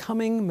to the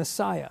coming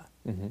Messiah,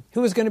 who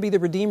was going to be the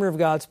Redeemer of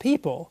God's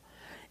people.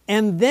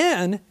 And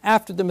then,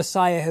 after the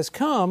Messiah has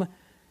come,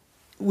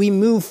 we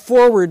move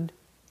forward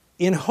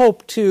in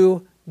hope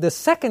to the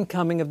second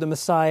coming of the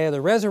Messiah, the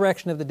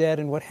resurrection of the dead,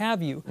 and what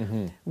have you,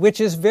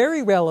 which is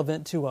very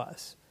relevant to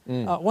us.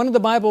 One of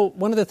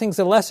the things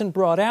the lesson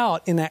brought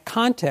out in that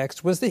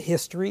context was the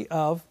history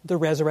of the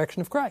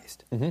resurrection of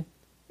Christ.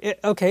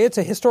 It's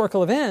a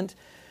historical event,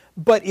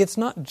 but it's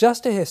not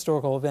just a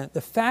historical event.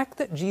 The fact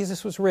that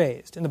Jesus was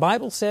raised, and the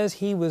Bible says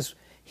he was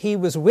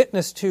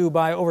witnessed to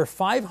by over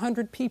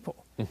 500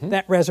 people.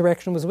 That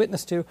resurrection was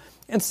witnessed to,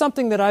 and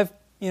something that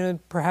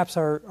perhaps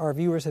our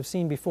viewers have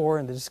seen before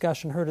in the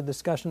discussion, heard a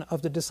discussion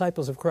of the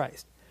disciples of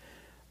Christ.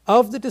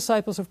 Of the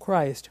disciples of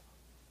Christ,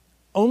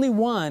 only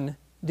one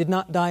did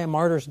not die a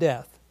martyr's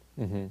death.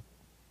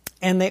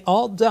 And they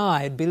all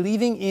died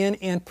believing in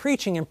and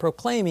preaching and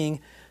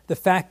proclaiming the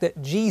fact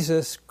that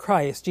Jesus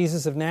Christ,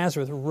 Jesus of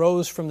Nazareth,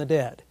 rose from the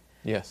dead.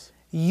 Yes.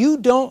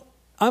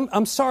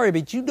 I'm sorry,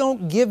 but you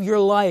don't give your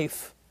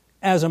life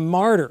as a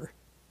martyr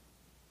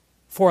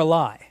for a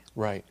lie.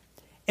 Right.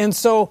 And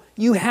so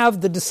you have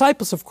the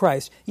disciples of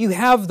Christ. You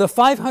have the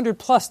 500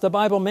 plus the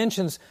Bible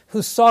mentions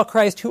who saw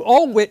Christ, who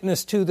all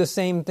witnessed to the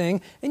same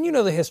thing. And you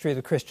know the history of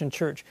the Christian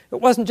church. It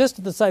wasn't just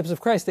the disciples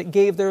of Christ that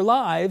gave their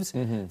lives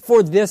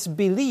for this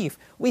belief.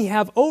 We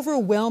have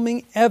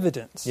overwhelming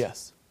evidence,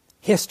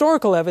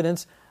 historical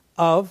evidence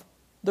of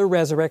the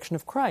resurrection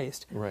of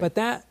Christ. Right. But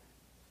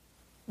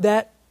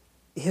that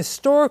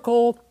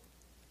historical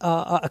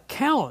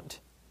account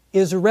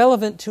is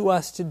relevant to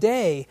us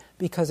today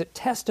because it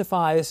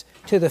testifies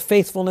to the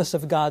faithfulness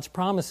of God's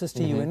promises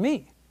to you and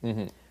me.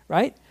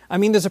 Right?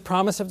 There's a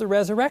promise of the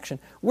resurrection.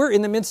 We're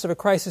in the midst of a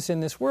crisis in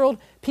this world.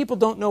 People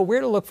don't know where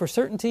to look for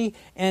certainty,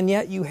 and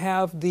yet you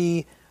have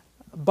the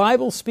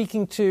Bible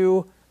speaking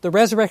to the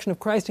resurrection of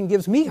Christ and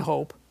gives me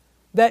hope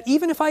that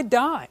even if I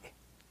die,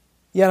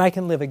 yet I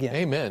can live again.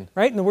 Amen.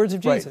 Right? In the words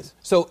of Jesus. Right.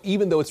 So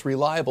even though it's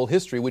reliable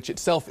history, which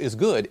itself is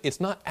good, it's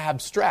not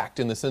abstract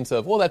in the sense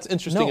of, that's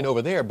interesting and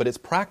over there, but it's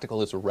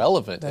practical, it's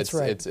relevant. That's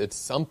right. It's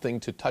something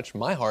to touch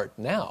my heart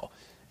now.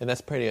 And that's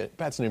a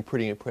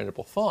pretty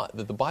incredible thought,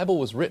 that the Bible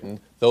was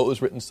written, though it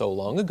was written so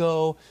long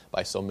ago,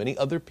 by so many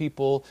other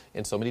people,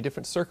 in so many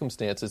different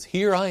circumstances.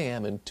 Here I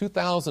am in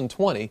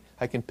 2020,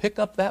 I can pick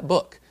up that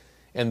book,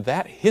 and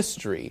that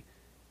history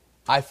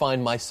I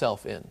find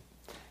myself in.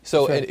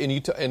 So,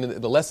 and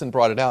the lesson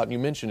brought it out, and you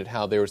mentioned it,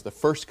 how there was the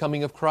first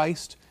coming of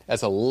Christ,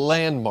 as a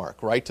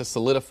landmark, right, to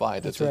solidify,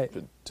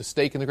 to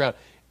stake in the ground.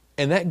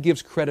 And that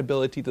gives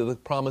credibility to the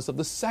promise of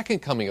the second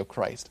coming of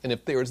Christ. And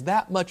if there is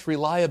that much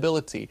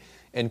reliability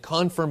and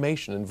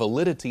confirmation and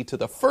validity to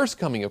the first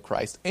coming of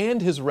Christ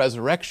and his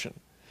resurrection,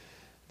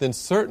 then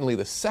certainly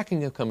the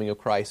second coming of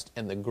Christ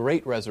and the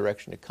great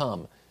resurrection to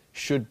come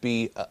should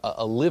be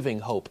a living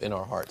hope in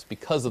our hearts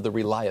because of the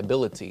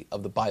reliability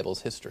of the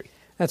Bible's history.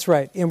 That's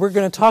right. And we're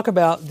going to talk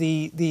about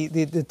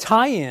the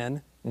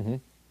tie-in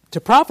to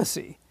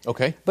prophecy.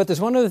 Okay. But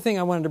there's one other thing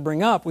I wanted to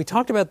bring up. We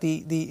talked about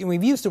and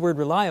we've used the word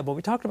reliable.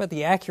 We talked about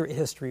the accurate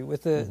history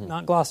with the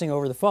not glossing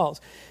over the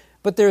faults.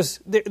 But there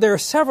are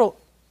several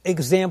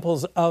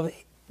examples of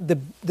the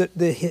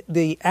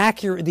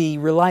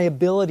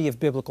reliability of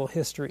biblical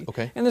history.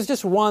 Okay. And there's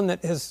just one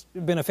that has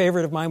been a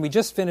favorite of mine. We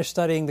just finished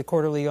studying the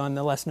quarterly on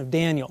the lesson of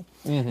Daniel.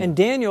 And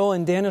Daniel,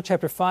 in Daniel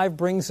chapter 5,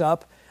 brings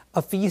up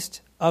a feast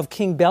of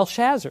King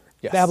Belshazzar,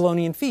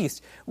 Babylonian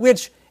feast,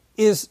 which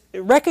is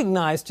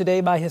recognized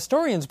today by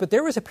historians, but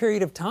there was a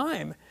period of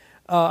time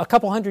a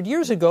couple hundred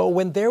years ago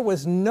when there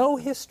was no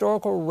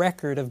historical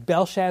record of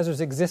Belshazzar's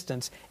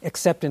existence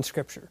except in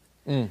Scripture.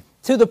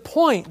 To the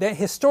point that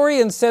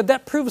historians said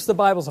that proves the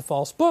Bible's a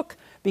false book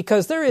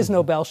because there is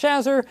no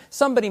Belshazzar.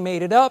 Somebody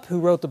made it up who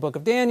wrote the book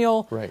of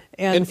Daniel. Right.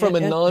 And from a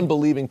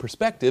non-believing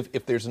perspective,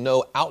 if there's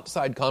no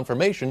outside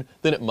confirmation,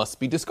 then it must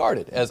be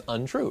discarded as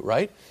untrue,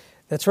 right?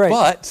 That's right.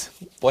 But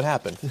what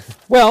happened?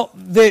 Well,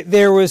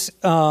 there was...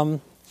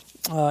 and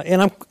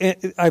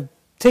I'm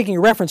taking a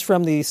reference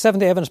from the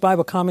Seventh-day Adventist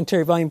Bible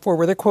Commentary, Volume 4,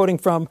 where they're quoting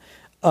from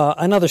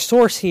another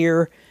source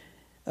here.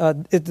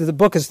 The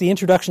book is The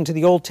Introduction to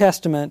the Old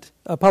Testament,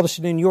 published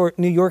in New York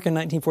in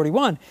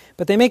 1941.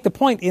 But they make the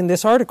point in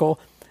this article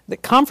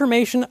that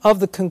confirmation of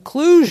the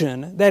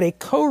conclusion that a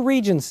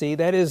co-regency,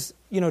 that is,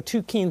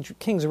 two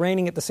kings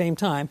reigning at the same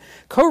time,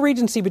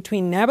 co-regency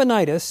between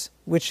Nabonidus,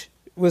 which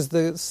was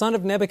the son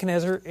of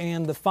Nebuchadnezzar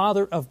and the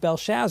father of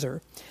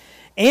Belshazzar,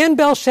 and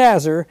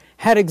Belshazzar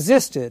had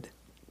existed.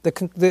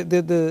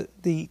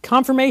 The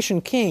confirmation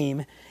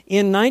came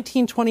in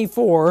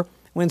 1924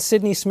 when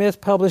Sidney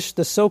Smith published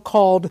the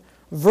so-called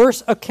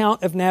verse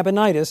account of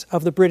Nabonidus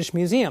of the British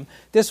Museum.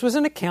 This was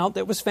an account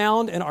that was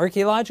found, an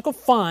archaeological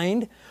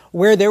find,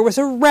 where there was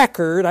a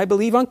record, I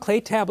believe on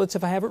clay tablets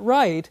if I have it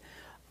right,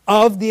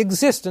 of the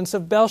existence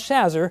of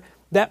Belshazzar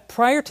that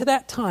prior to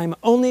that time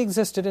only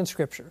existed in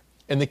Scripture.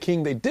 And the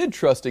king they did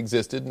trust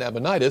existed,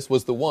 Nabonidus,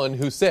 was the one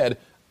who said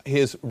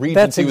his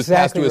regency was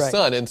passed to his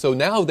son. And so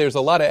now there's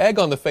a lot of egg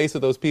on the face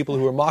of those people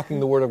who are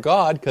mocking the Word of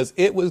God because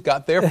it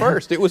got there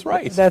first. It was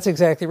right. That's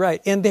exactly right.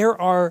 And there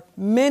are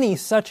many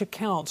such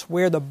accounts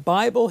where the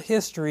Bible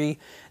history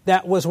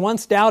that was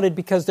once doubted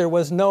because there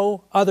was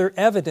no other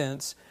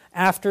evidence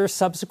after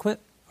subsequent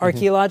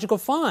archaeological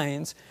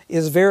finds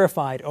is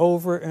verified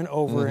over and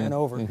over and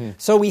over.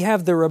 So we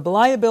have the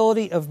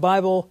reliability of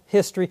Bible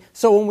history.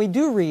 So when we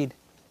do read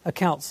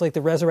accounts like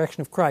the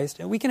resurrection of Christ,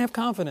 and we can have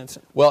confidence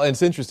in. Well,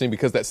 it's interesting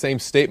because that same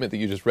statement that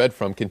you just read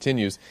from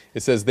continues.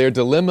 It says, their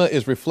dilemma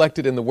is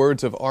reflected in the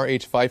words of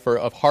R.H. Pfeiffer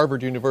of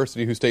Harvard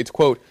University, who states,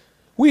 quote,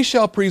 we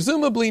shall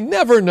presumably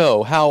never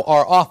know how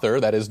our author,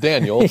 that is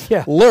Daniel,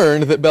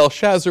 learned that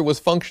Belshazzar was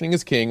functioning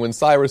as king when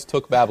Cyrus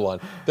took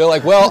Babylon. They're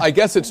like, well, I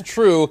guess it's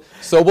true,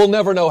 so we'll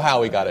never know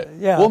how he got it.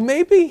 Well,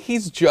 maybe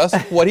he's just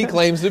what he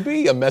claims to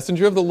be, a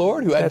messenger of the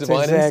Lord who had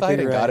divine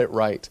insight and got it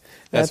right.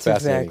 That's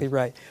fascinating. Exactly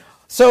right.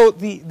 So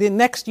the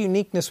next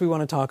uniqueness we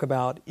want to talk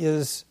about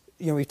is,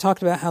 we've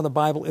talked about how the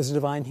Bible is a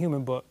divine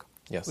human book.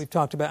 Yes. We've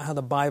talked about how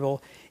the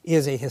Bible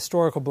is a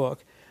historical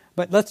book.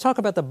 But let's talk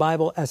about the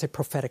Bible as a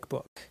prophetic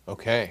book.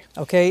 Okay.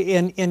 Okay,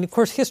 and of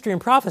course history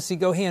and prophecy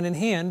go hand in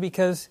hand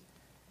because,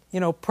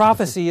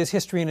 prophecy is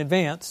history in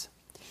advance.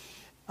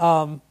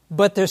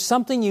 But there's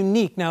something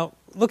unique. Now,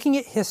 looking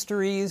at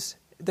histories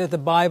that the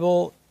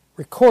Bible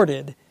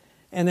recorded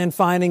and then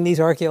finding these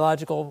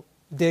archaeological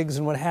digs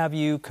and what have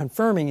you,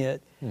 confirming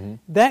it,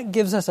 that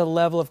gives us a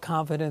level of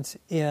confidence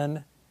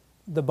in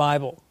the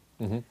Bible.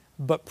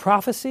 But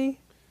prophecy,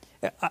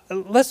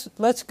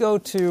 let's go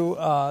to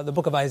the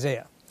book of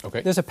Isaiah.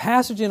 Okay. There's a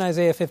passage in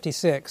Isaiah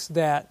 56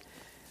 that...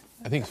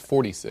 I think it's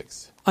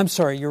 46. I'm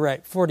sorry, you're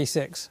right,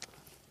 46.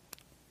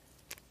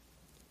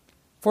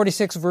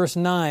 46 verse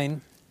 9.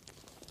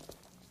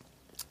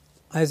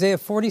 Isaiah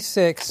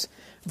 46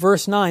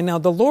 verse 9. Now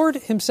the Lord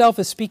himself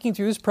is speaking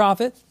through his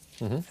prophet,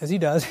 as he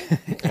does.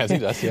 As he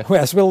does, yeah.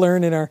 As we'll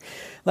learn in our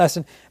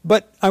lesson.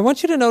 But I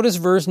want you to notice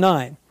verse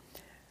 9.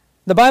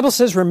 The Bible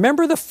says,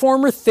 remember the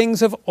former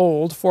things of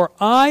old, for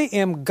I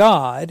am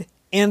God,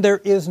 and there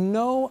is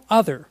no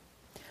other.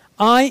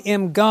 I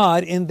am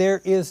God, and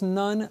there is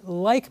none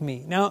like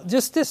me. Now,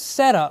 just this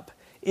setup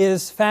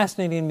is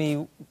fascinating to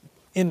me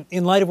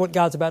in light of what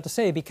God's about to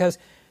say, because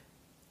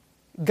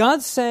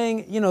God's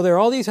saying, there are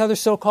all these other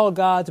so-called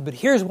gods, but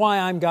here's why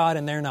I'm God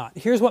and they're not.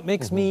 Here's what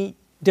makes me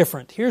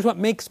different. Here's what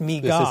makes me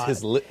God. This is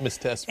his litmus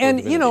test for and,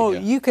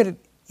 divinity,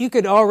 you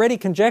could already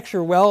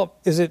conjecture, well,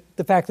 is it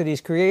the fact that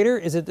he's creator?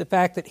 Is it the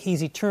fact that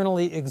he's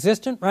eternally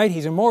existent, right?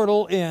 He's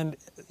immortal, and,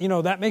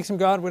 that makes him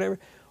God, whatever.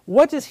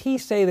 What does he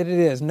say that it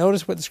is?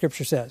 Notice what the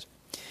Scripture says.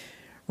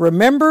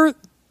 Remember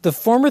the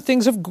former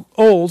things of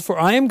old, for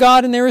I am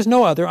God and there is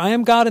no other. I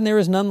am God and there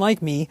is none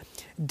like me,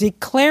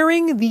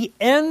 declaring the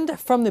end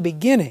from the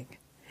beginning,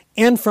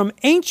 and from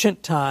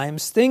ancient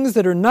times things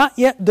that are not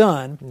yet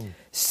done,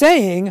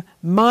 saying,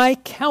 my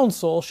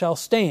counsel shall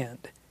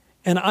stand,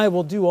 and I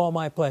will do all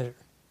my pleasure.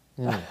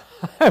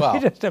 Wow.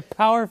 Just a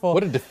powerful...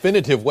 What a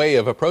definitive way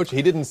of approaching.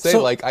 He didn't say,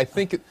 I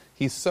think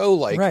he's so,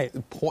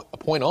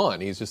 point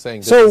on. He's just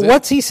saying, so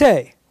what's he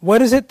say? What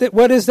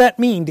does that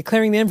mean?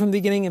 Declaring the end from the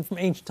beginning and from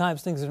ancient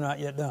times things that are not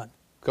yet done.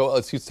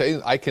 He's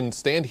saying, I can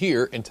stand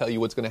here and tell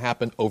you what's going to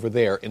happen over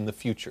there in the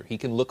future. He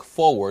can look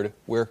forward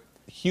where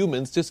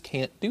humans just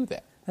can't do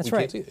that. That's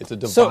right. It's a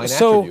divine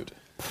attribute.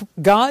 So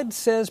God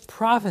says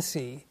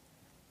prophecy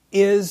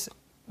is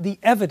the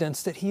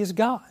evidence that he is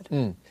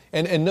God.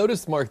 And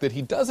notice, Mark, that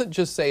he doesn't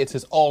just say it's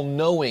his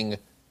all-knowing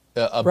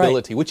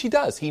ability, which he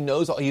does. He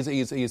knows.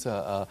 He's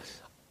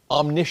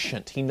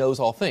omniscient. He knows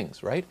all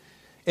things, right?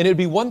 And it'd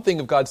be one thing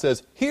if God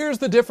says, here's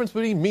the difference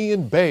between me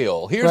and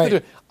Baal.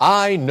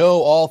 I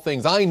know all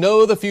things. I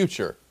know the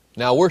future.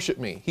 Now worship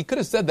me. He could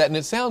have said that, and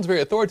it sounds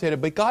very authoritative,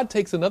 but God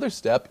takes another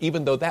step,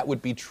 even though that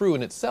would be true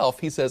in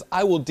itself. He says,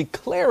 I will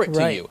declare it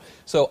to you.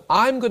 So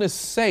I'm going to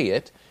say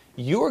it,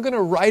 you're going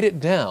to write it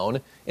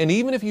down, and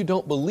even if you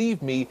don't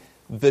believe me,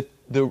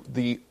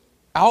 the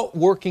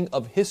outworking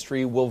of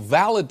history will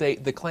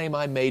validate the claim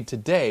I made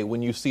today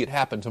when you see it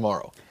happen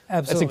tomorrow.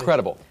 Absolutely. That's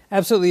incredible.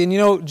 Absolutely.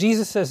 And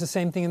Jesus says the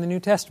same thing in the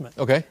New Testament.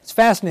 Okay. It's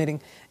fascinating.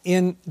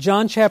 In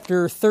John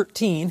chapter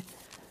 13,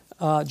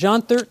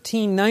 John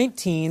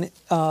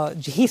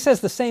 13:19, he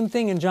says the same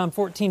thing in John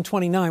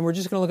 14:29. We're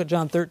just going to look at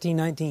John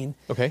 13:19.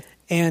 Okay.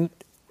 And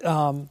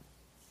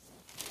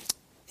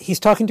he's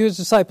talking to his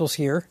disciples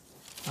here.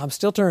 I'm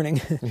still turning.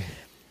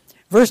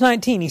 Verse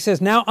 19, he says,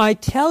 now I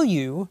tell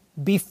you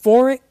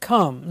before it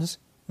comes,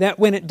 that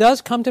when it does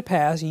come to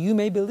pass, you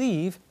may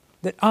believe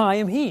that I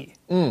am he.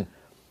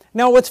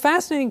 Now, what's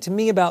fascinating to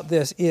me about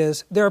this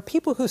is there are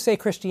people who say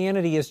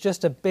Christianity is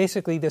just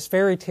basically this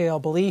fairy tale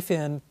belief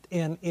in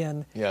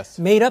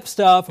made-up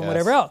stuff and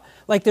whatever else.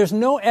 Like, there's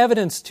no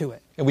evidence to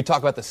it. And we talk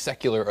about the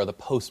secular or the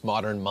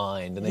postmodern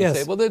mind, and they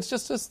say, well, it's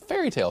just this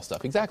fairy tale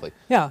stuff. Exactly.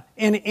 Yeah,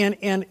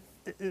 and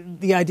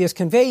the idea is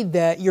conveyed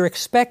that you're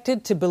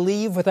expected to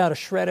believe without a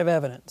shred of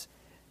evidence.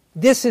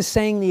 This is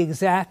saying the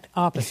exact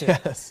opposite.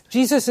 Yes.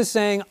 Jesus is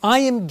saying, I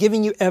am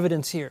giving you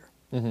evidence here.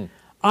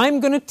 I'm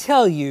going to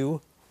tell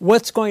you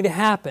what's going to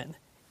happen.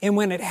 And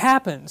when it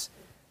happens,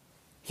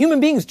 human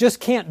beings just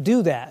can't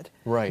do that.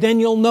 Right. Then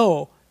you'll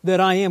know that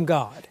I am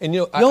God. And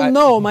you'll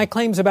know my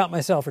claims about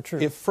myself are true.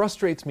 It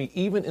frustrates me,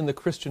 even in the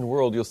Christian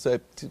world, you'll say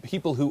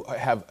people who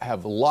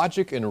have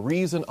logic and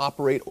reason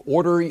operate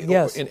order in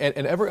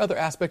every other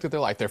aspect of their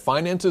life. Their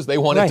finances, they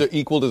want it to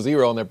equal to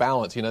zero on their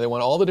balance. They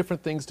want all the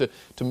different things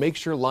to make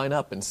sure line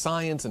up in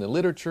science and in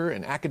literature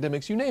and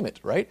academics, you name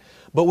it, right?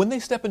 But when they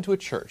step into a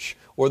church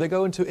or they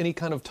go into any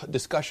kind of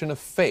discussion of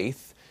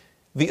faith,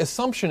 the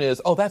assumption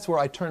is, that's where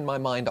I turn my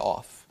mind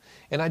off.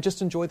 And I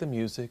just enjoy the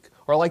music,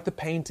 or I like the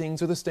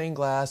paintings, or the stained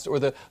glass, or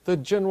the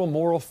general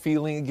moral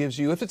feeling it gives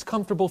you, if it's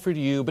comfortable for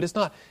you, but it's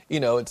not,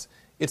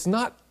 it's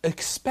not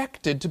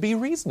expected to be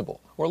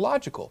reasonable or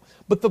logical.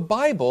 But the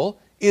Bible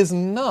is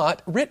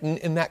not written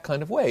in that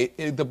kind of way.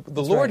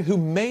 The Lord who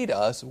made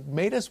us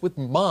with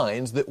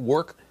minds that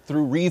work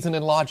through reason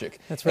and logic.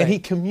 That's right. And He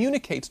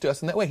communicates to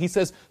us in that way. He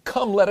says,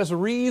 come, let us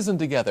reason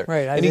together.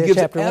 Right, and He Isaiah gives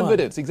chapter 1.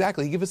 evidence.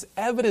 Exactly. He gives us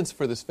evidence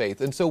for this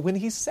faith. And so when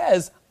He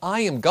says,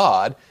 I am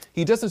God,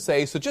 He doesn't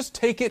say, so just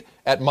take it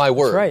at my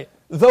word. That's right.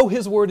 Though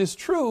His word is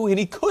true, and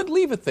He could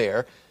leave it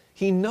there,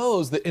 He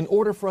knows that in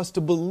order for us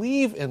to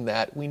believe in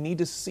that, we need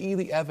to see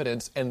the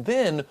evidence. And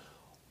then,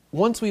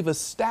 once we've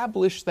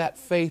established that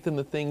faith in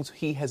the things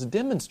He has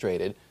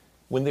demonstrated,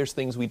 when there's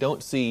things we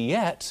don't see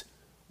yet,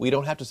 we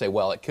don't have to say,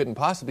 well, it couldn't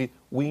possibly.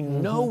 We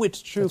know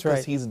it's true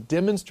because He's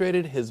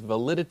demonstrated His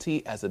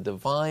validity as a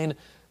divine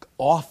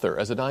author,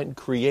 as a divine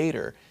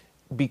creator,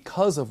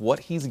 because of what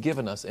He's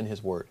given us in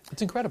His Word.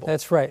 It's incredible.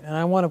 That's right. And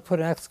I want to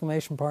put an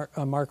exclamation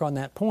mark on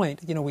that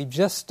point. We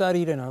just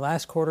studied in our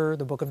last quarter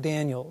the book of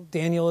Daniel.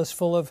 Daniel is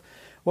full of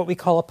what we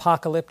call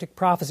apocalyptic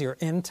prophecy or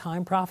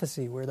end-time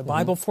prophecy, where the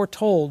Bible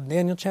foretold,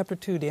 Daniel chapter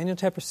 2, Daniel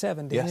chapter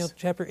 7, Daniel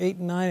chapter 8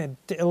 and 9, and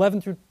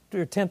 11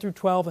 through 10 through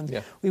 12,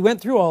 and we went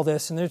through all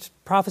this, and there's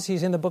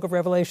prophecies in the book of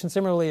Revelation,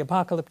 similarly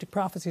apocalyptic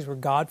prophecies where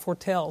God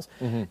foretells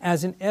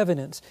as an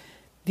evidence.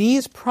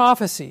 These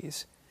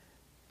prophecies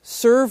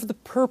serve the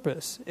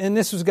purpose, and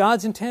this was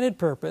God's intended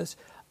purpose,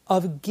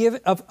 of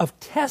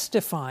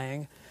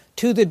testifying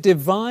to the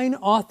divine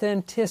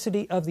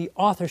authenticity of the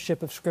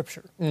authorship of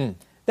Scripture.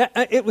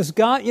 That it was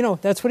God,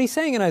 that's what He's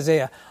saying in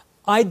Isaiah.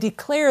 I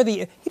declare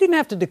He didn't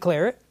have to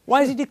declare it.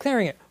 Why is He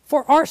declaring it?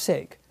 For our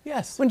sake.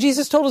 Yes. When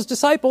Jesus told His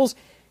disciples,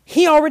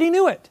 He already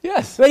knew it.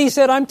 Yes. But He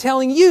said, I'm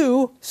telling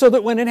you so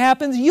that when it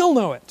happens, you'll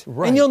know it.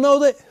 Right. And you'll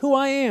know who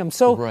I am.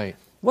 So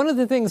one of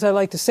the things I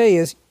like to say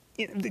is,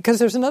 because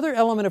there's another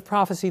element of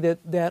prophecy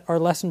that our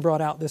lesson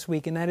brought out this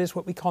week, and that is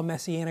what we call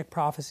messianic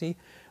prophecy,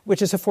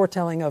 which is a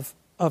foretelling of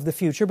the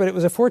future, but it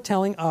was a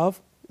foretelling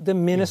of the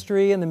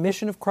ministry and the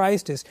mission of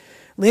Christ, his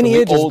lineage,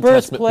 From the his Old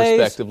Testament birthplace.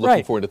 perspective,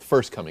 looking forward to the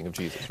first coming of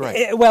Jesus,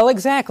 right? Well,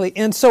 exactly.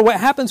 And so what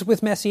happens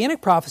with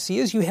Messianic prophecy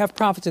is you have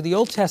prophets of the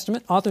Old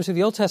Testament, authors of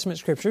the Old Testament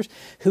scriptures,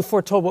 who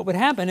foretold what would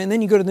happen, and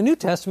then you go to the New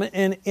Testament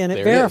and it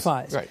There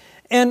verifies. It is. Right.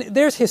 And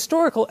there's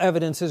historical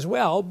evidence as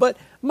well, but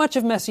much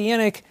of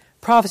Messianic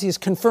prophecy is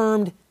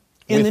confirmed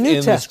in the New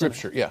Within Testament. the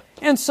Scripture, yeah.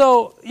 And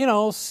so,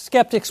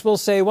 skeptics will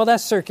say, well,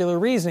 that's circular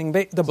reasoning.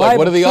 The Bible Like,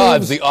 what are the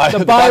odds? proves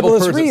The Bible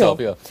is proves real. itself,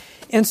 yeah.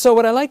 And so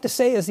what I like to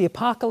say is the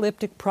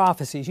apocalyptic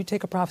prophecies, you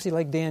take a prophecy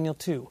like Daniel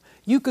 2,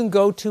 you can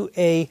go to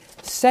a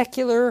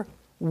secular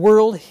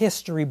world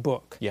history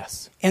book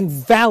Yes. and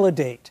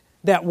validate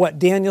that what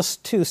Daniel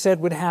 2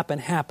 said would happen,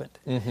 happened.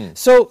 Mm-hmm.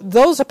 So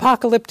those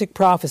apocalyptic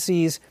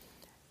prophecies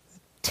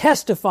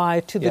testify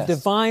to the Yes.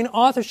 divine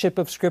authorship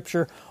of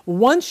Scripture.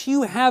 Once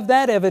you have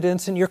that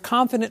evidence and you're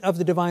confident of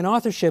the divine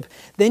authorship,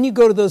 then you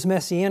go to those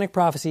messianic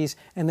prophecies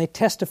and they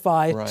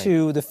testify Right.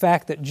 to the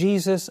fact that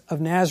Jesus of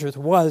Nazareth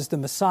was the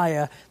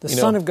Messiah, the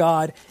Son of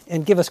God,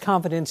 and give us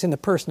confidence in the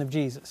person of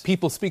Jesus.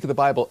 People speak of the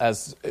Bible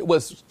as it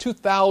was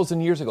 2,000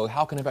 years ago.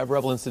 How can it have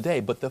relevance today?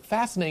 But the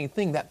fascinating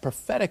thing, that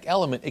prophetic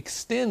element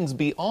extends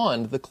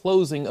beyond the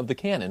closing of the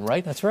canon,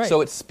 right? That's right.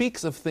 So it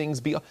speaks of things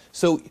beyond.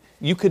 So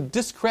you could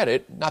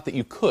discredit, not that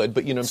you could,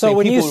 but I'm So saying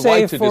when people you would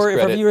say, like to for if our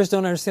discredit. viewers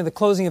don't understand the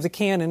closing of the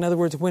canon, in other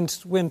words, when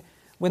the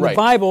Right.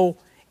 Bible,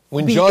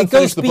 When it John goes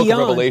finished the book of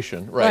beyond-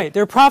 Revelation, right.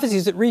 There are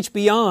prophecies that reach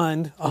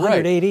beyond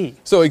 100 Right. AD.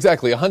 So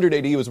exactly, 100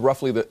 AD was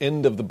roughly the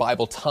end of the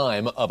Bible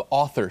time of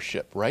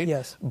authorship, right?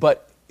 Yes.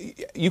 But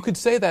you could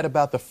say that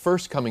about the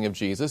first coming of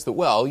Jesus, that,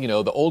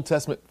 the Old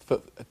Testament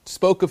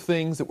spoke of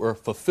things that were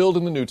fulfilled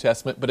in the New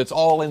Testament, but it's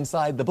all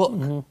inside the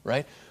book,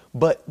 right?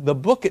 But the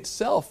book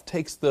itself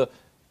takes the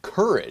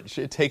courage,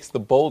 it takes the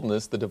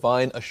boldness, the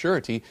divine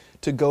assurity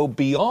to go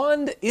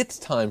beyond its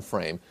time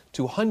frame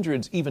to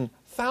hundreds, even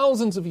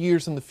thousands of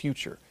years in the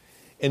future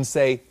and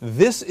say,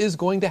 this is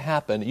going to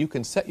happen. You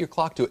can set your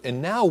clock to it. And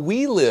now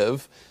we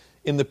live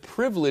in the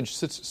privileged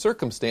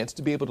circumstance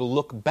to be able to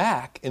look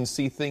back and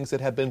see things that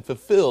have been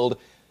fulfilled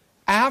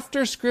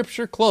after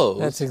Scripture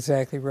closed. That's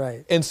exactly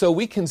right. And so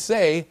we can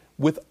say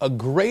with a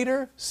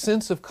greater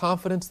sense of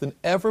confidence than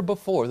ever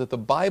before that the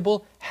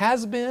Bible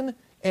has been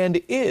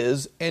and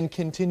is and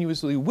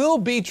continuously will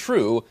be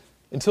true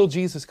until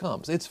Jesus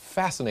comes. It's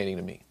fascinating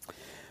to me.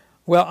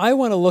 Well, I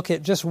want to look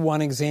at just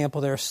one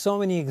example. There are so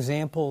many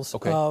examples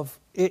of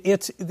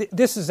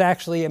this is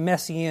actually a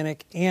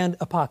messianic and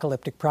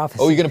apocalyptic prophecy.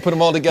 Oh, you're going to put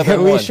them all together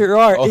in We one? sure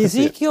are. Oh,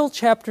 Ezekiel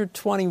chapter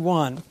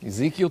 21.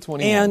 Ezekiel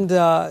 21.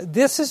 And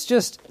this is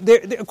just,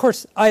 of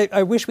course,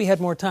 I wish we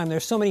had more time.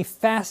 There's so many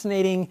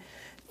fascinating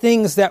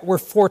things that were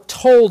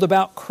foretold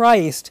about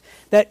Christ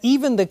that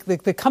even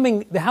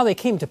how they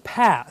came to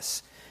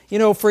pass.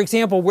 For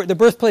example, where the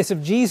birthplace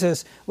of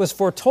Jesus was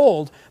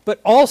foretold,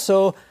 but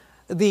also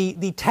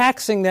the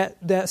taxing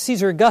that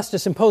Caesar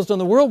Augustus imposed on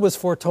the world was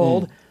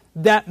foretold.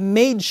 That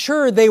made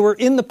sure they were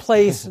in the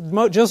place,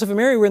 Joseph and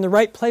Mary were in the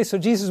right place so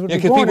Jesus would be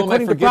born people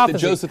might according to forget prophecy. that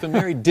Joseph and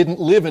Mary didn't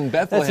live in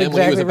Bethlehem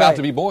when he was about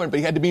to be born, but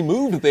he had to be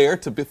moved there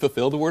to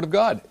fulfill the Word of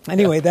God.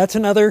 Anyway, that's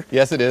another...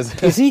 Yes, it is.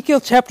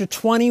 Ezekiel chapter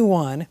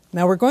 21.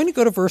 Now we're going to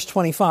go to verse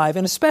 25,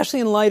 and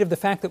especially in light of the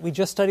fact that we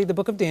just studied the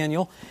book of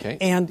Daniel,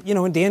 and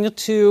in Daniel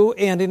 2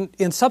 and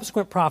in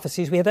subsequent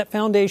prophecies, we have that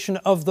foundation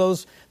of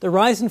the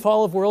rise and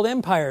fall of world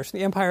empires,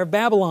 the empire of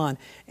Babylon,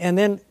 and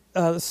then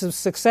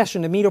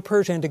succession to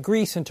Medo-Persia and to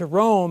Greece and to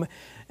Rome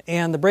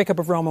and the breakup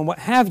of Rome and what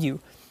have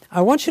you.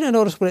 I want you to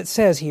notice what it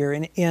says here,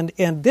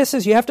 and this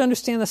is, you have to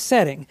understand the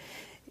setting.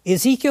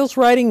 Ezekiel's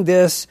writing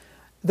this,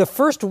 the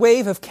first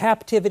wave of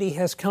captivity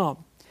has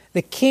come.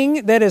 The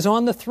king that is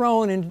on the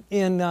throne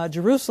in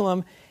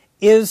Jerusalem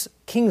is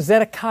King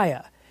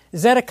Zedekiah.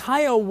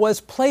 Zedekiah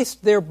was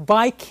placed there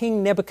by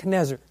King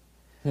Nebuchadnezzar.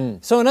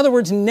 So in other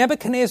words,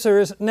 Nebuchadnezzar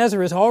is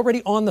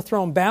already on the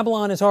throne.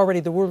 Babylon is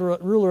already the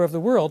ruler of the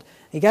world.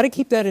 You got to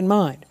keep that in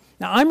mind.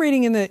 Now I'm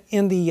reading in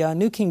the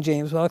New King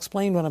James, but I'll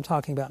explain what I'm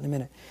talking about in a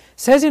minute. It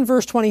says in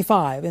verse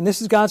 25, and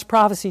this is God's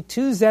prophecy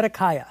to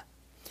Zedekiah.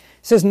 It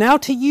says, "Now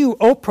to you,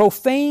 O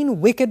profane,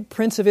 wicked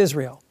prince of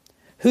Israel,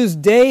 whose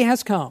day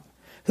has come,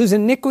 whose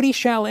iniquity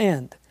shall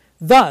end.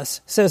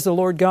 Thus says the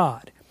Lord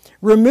God,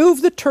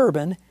 remove the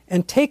turban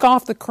and take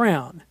off the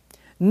crown.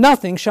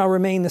 Nothing shall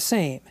remain the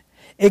same.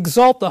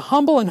 Exalt the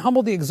humble and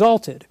humble the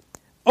exalted.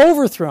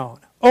 Overthrown,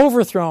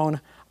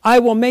 overthrown, I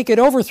will make it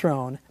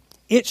overthrown.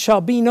 It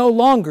shall be no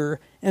longer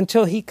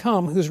until he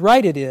come whose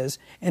right it is,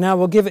 and I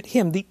will give it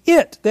him." The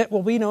it that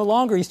will be no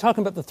longer, he's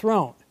talking about the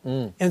throne.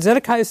 And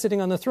Zedekiah is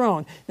sitting on the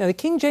throne. Now the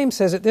King James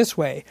says it this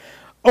way,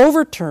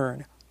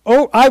 overturn,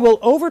 I will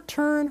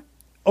overturn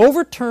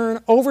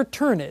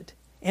it,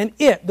 and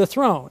it, the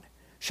throne,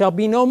 shall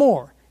be no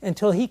more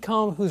until he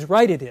come whose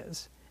right it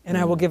is, and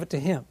I will give it to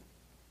him.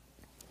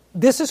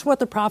 This is what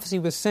the prophecy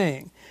was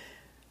saying.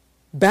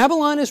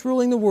 Babylon is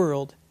ruling the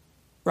world,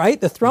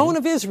 right? The throne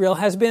of Israel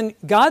has been,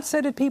 God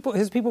said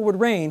his people would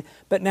reign,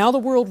 but now the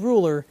world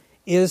ruler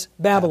is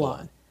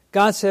Babylon.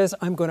 God says,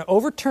 I'm going to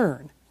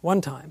overturn one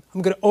time.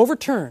 I'm going to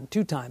overturn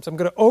 2 times. I'm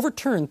going to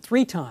overturn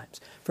 3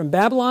 times. From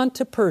Babylon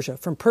to Persia,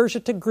 from Persia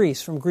to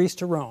Greece, from Greece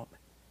to Rome.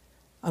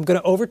 I'm going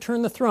to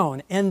overturn the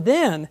throne. And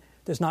then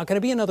there's not going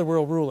to be another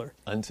world ruler.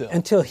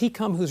 Until he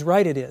come whose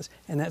right it is.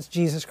 And that's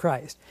Jesus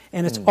Christ.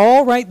 And it's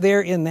all right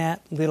there in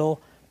that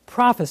little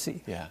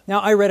prophecy. Yeah. Now,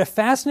 I read a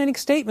fascinating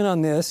statement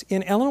on this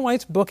in Ellen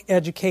White's book,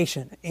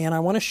 Education. And I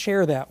want to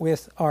share that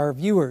with our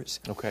viewers.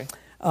 Okay.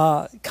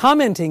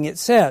 Commenting, it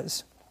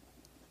says,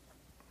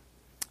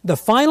 the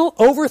final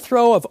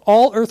overthrow of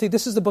all earthly,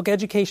 this is the book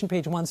Education,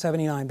 page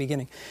 179,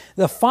 beginning.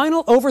 The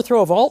final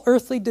overthrow of all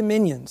earthly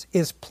dominions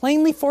is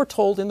plainly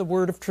foretold in the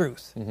word of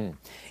truth.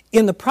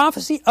 In the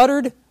prophecy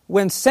uttered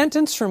when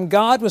sentence from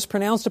God was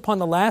pronounced upon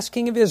the last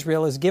king of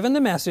Israel is given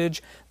the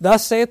message,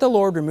 thus saith the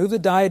Lord, remove the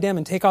diadem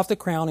and take off the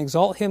crown,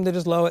 exalt him that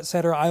is low,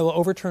 etc. I will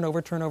overturn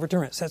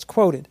it. So that's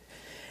quoted.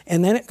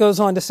 And then it goes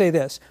on to say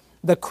this,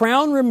 the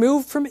crown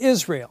removed from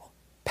Israel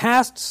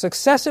passed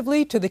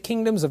successively to the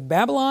kingdoms of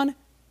Babylon,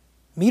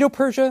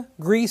 Medo-Persia,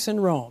 Greece,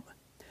 and Rome.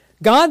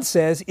 God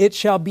says, it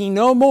shall be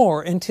no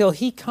more until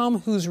he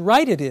come whose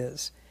right it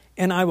is,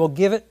 and I will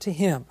give it to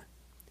him.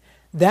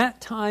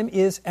 That time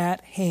is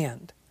at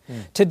hand.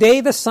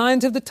 Today the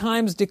signs of the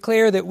times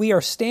declare that we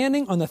are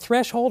standing on the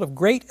threshold of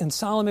great and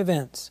solemn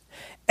events.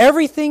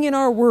 Everything in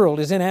our world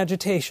is in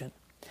agitation.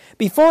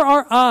 Before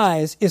our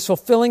eyes is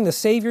fulfilling the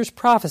Savior's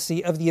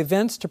prophecy of the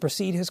events to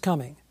precede his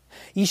coming.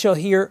 Ye shall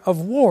hear of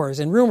wars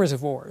and rumors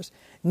of wars.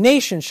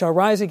 Nation shall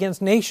rise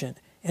against nation,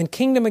 and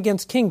kingdom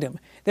against kingdom.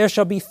 There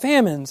shall be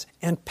famines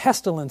and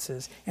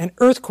pestilences and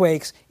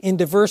earthquakes in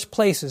diverse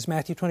places.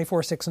 Matthew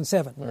 24, 6 and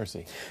 7.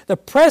 Mercy. The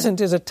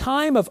present is a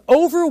time of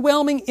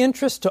overwhelming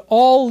interest to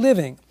all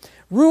living.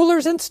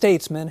 Rulers and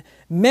statesmen,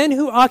 men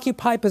who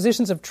occupy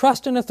positions of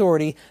trust and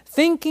authority,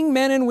 thinking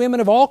men and women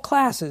of all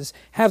classes,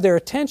 have their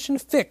attention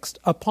fixed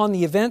upon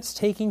the events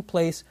taking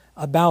place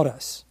about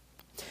us.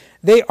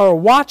 They are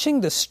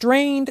watching the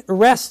strained,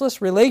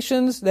 restless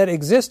relations that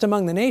exist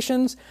among the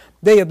nations.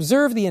 They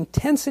observe the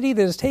intensity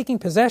that is taking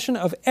possession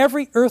of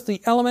every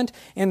earthly element,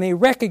 and they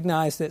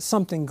recognize that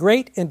something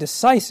great and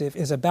decisive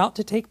is about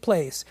to take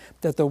place,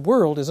 that the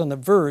world is on the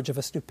verge of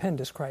a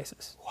stupendous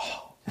crisis.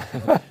 Wow.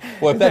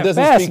 Well, if that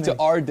doesn't speak to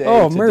our day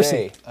today,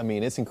 mercy. I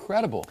mean, it's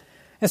incredible.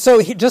 And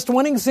so just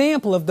one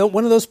example of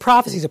one of those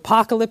prophecies,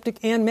 apocalyptic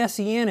and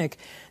messianic,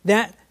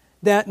 that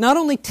not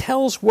only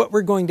tells what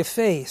we're going to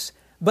face,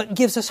 but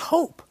gives us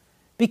hope,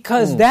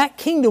 because that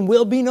kingdom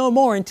will be no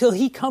more until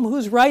he come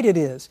whose right it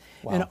is.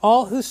 Wow. And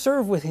all who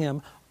serve with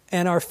him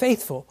and are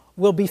faithful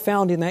will be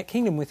found in that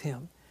kingdom with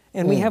him.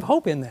 And we have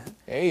hope in that.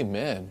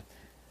 Amen.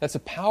 That's a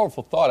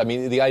powerful thought. I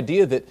mean, the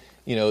idea that,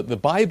 the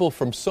Bible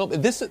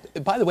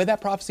by the way, that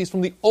prophecy is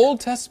from the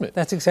Old Testament.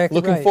 That's exactly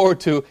right. Looking forward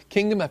to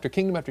kingdom after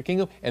kingdom after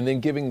kingdom, and then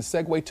giving the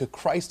segue to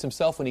Christ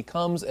himself when he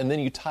comes, and then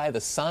you tie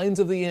the signs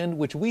of the end,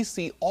 which we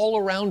see all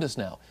around us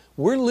now.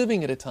 We're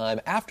living at a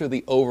time after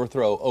the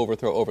overthrow,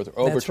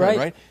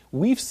 right?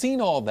 We've seen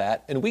all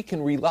that, and we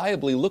can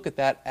reliably look at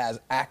that as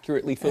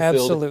accurately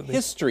fulfilled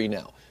history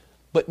now.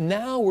 But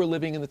now we're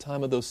living in the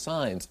time of those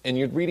signs, and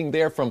you're reading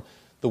there from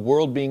the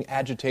world being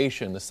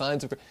agitation, the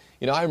signs of...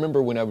 I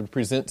remember when I would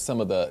present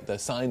some of the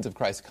signs of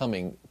Christ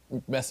coming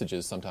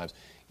messages sometimes,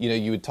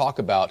 you would talk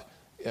about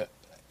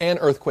an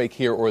earthquake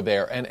here or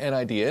there, an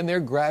idea, and they're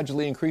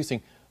gradually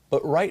increasing.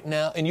 But right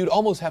now, and you'd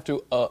almost have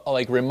to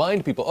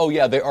remind people, oh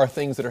yeah, there are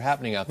things that are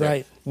happening out there.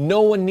 Right.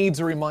 No one needs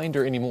a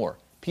reminder anymore.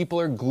 People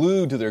are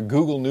glued to their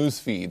Google News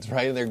feeds,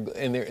 right?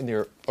 And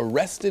they're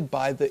arrested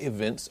by the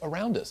events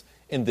around us.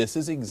 And this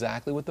is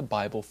exactly what the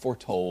Bible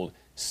foretold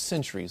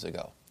centuries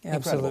ago.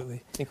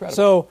 Absolutely. Incredible.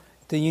 So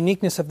the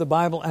uniqueness of the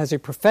Bible as a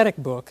prophetic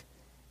book,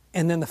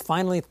 and then the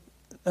final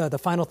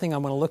thing I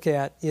want to look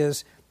at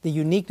is the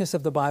uniqueness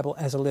of the Bible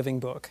as a living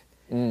book.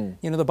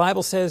 The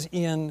Bible says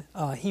in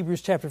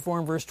Hebrews chapter 4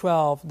 and verse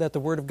 12 that the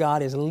Word of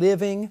God is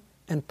living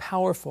and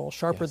powerful,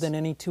 sharper than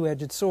any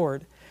two-edged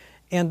sword.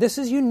 And this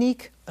is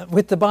unique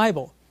with the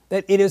Bible,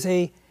 that it is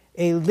a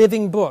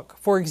living book.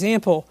 For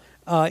example,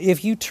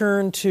 if you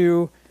turn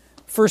to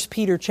 1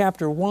 Peter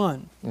chapter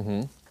 1,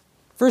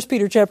 1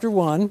 Peter chapter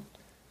 1,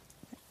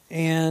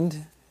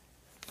 and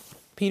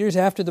Peter's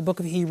after the book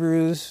of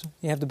Hebrews,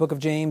 you have the book of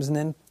James, and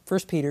then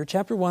 1 Peter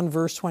chapter 1,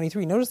 verse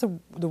 23. Notice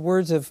the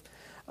words of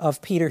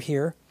Peter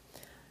here.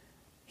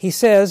 He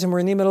says, and we're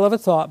in the middle of a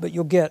thought, but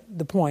you'll get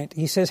the point.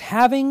 He says,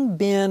 having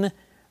been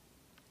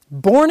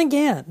born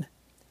again,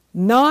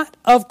 not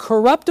of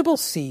corruptible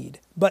seed,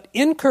 but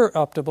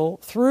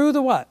incorruptible through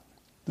the what?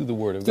 Through the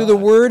Word of God. Through the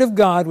Word of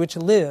God, which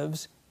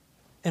lives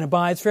and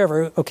abides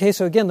forever. Okay,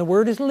 so again, the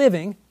Word is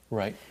living.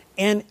 Right.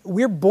 And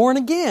we're born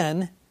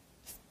again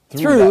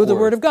through the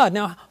Word of God.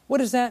 Now, what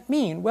does that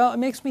mean? Well, it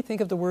makes me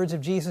think of the words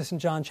of Jesus in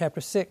John chapter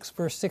 6,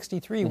 verse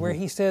 63, where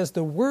he says,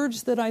 the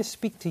words that I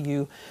speak to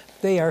you,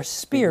 they are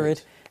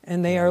spirit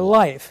and they are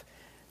life.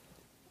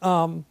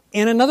 And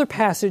another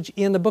passage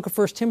in the book of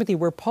 1 Timothy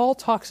where Paul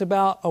talks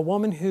about a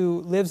woman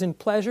who lives in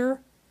pleasure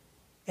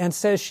and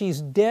says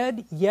she's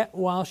dead yet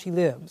while she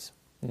lives.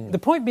 The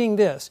point being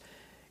this,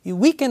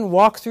 We can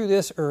walk through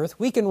this earth,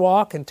 we can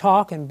walk and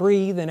talk and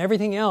breathe and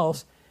everything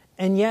else,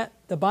 and yet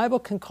the Bible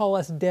can call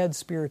us dead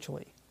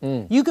spiritually.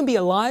 You can be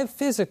alive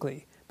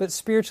physically, but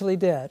spiritually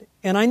dead.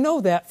 And I know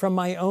that from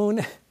my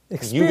own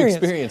experience.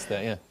 You've experienced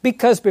that, yeah.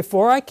 Because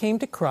before I came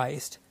to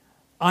Christ,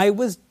 I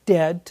was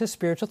dead to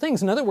spiritual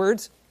things. In other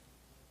words,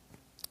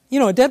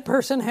 a dead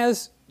person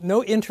has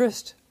no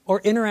interest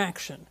or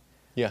interaction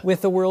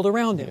with the world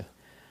around him. Yeah.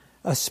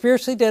 A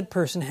spiritually dead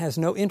person has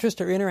no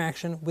interest or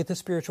interaction with the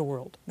spiritual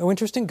world. No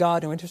interest in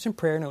God, no interest in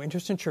prayer, no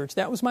interest in church.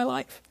 That was my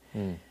life.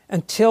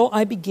 Until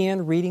I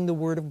began reading the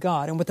Word of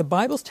God. And what the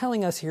Bible's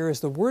telling us here is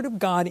the Word of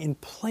God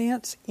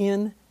implants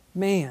in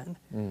man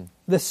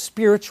the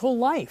spiritual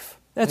life.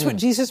 That's what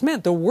Jesus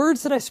meant. The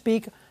words that I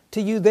speak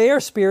to you, they are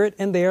spirit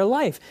and they are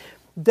life.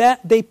 That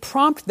they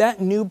prompt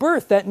that new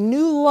birth, that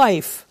new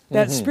life.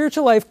 That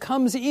spiritual life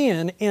comes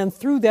in, and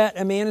through that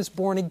a man is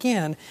born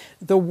again.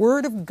 The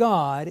Word of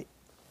God,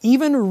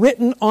 even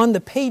written on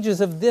the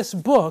pages of this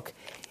book,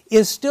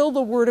 is still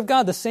the Word of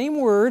God. The same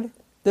word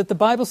that the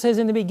Bible says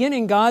in the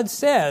beginning, God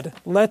said,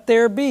 "Let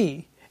there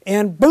be."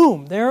 And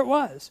boom, there it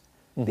was.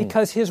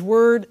 Because His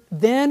Word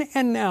then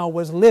and now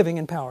was living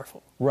and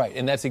powerful. Right,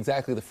 and that's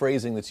exactly the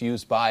phrasing that's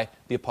used by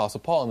the Apostle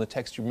Paul in the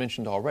text you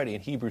mentioned already.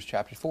 In Hebrews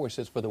chapter 4, it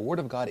says, "For the Word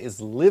of God is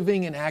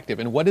living and active."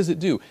 And what does it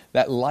do?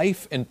 That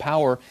life and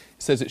power,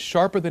 says it's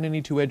sharper than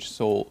any two-edged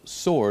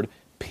sword,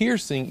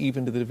 piercing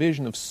even to the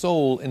division of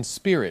soul and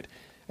spirit,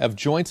 of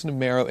joints and of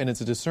marrow, and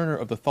is a discerner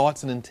of the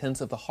thoughts and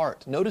intents of the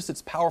heart. Notice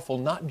it's powerful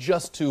not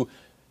just to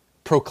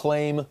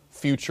proclaim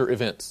future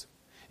events.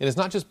 And it's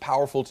not just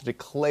powerful to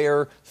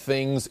declare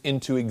things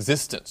into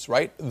existence,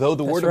 right? Though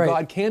the Word of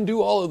God can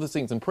do all of those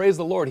things, and praise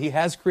the Lord, He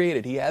has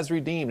created, He has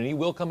redeemed, and He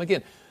will come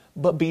again.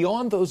 But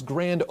beyond those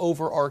grand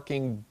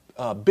overarching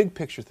big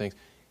picture things,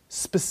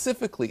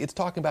 specifically, it's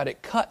talking about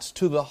it cuts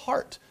to the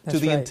heart, to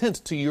the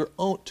intent, to your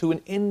own, to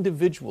an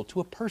individual,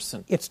 to a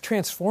person. It's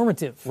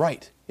transformative.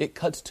 Right. It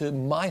cuts to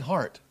my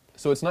heart.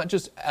 So it's not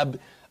just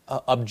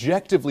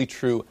objectively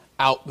true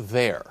out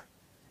there.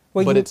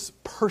 But it's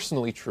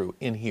personally true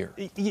in here.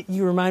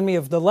 You remind me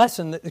of the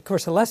lesson. Of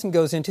course, the lesson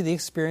goes into the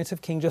experience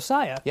of King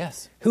Josiah,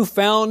 who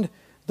found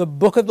the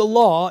book of the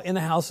law in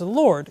the house of the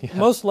Lord. Yeah.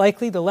 Most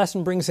likely, the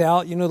lesson brings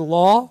out, the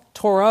law,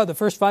 Torah, the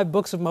first 5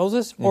 books of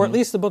Moses, or at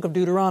least the book of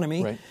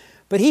Deuteronomy. Right.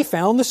 But he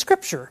found the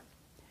Scripture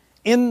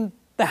in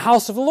the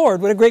house of the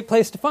Lord. What a great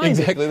place to find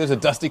it. Exactly. There's a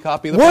dusty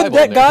copy of the Bible. Would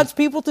that God's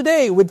people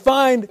today would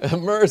find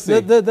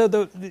mercy. The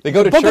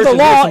book of the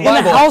law in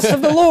the house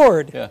of the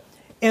Lord.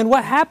 And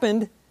what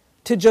happened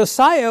to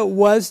Josiah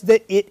was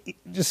that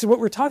this is what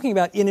we're talking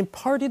about, it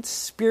imparted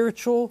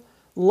spiritual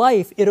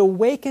life. It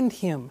awakened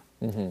him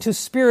to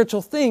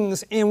spiritual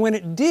things, and when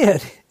it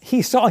did,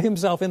 he saw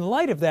himself in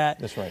light of that.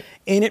 That's right.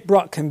 And it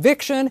brought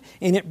conviction,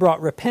 and it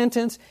brought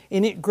repentance,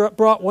 and it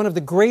brought one of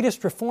the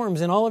greatest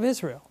reforms in all of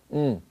Israel.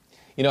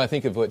 I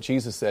think of what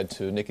Jesus said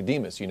to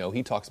Nicodemus.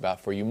 He talks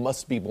about, "For you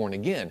must be born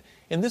again."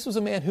 And this was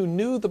a man who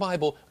knew the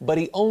Bible, but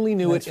he only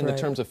knew it in the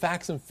terms of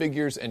facts and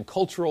figures and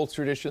cultural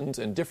traditions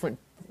and different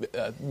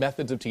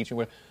methods of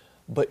teaching.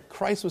 But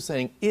Christ was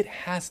saying, it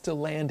has to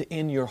land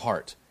in your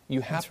heart.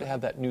 You have to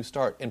have that new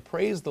start. And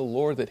praise the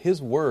Lord that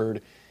His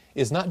Word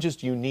is not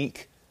just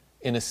unique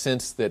in a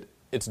sense that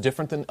it's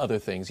different than other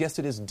things. Yes,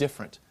 it is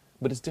different.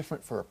 But it's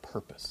different for a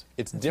purpose.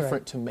 It's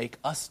different to make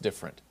us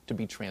different, to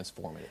be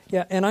transformative.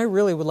 Yeah, and I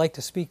really would like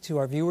to speak to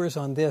our viewers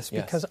on this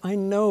because I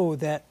know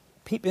that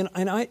people,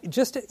 and I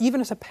just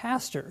even as a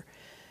pastor,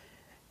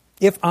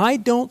 if I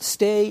don't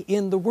stay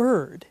in the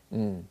Word,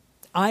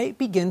 I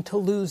begin to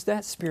lose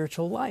that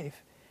spiritual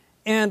life.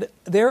 And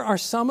there are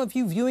some of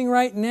you viewing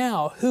right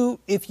now who,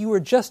 if you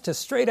were just to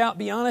straight out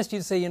be honest,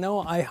 you'd say,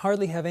 I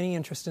hardly have any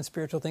interest in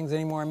spiritual things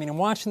anymore. I mean, I'm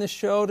watching this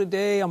show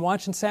today, I'm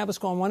watching Sabbath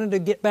School, I wanted to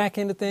get back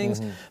into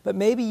things, but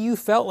maybe you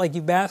felt like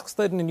you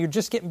backslidden and you're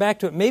just getting back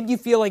to it. Maybe you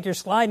feel like you're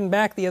sliding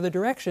back the other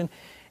direction.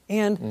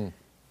 And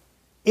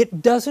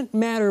it doesn't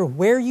matter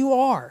where you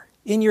are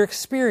in your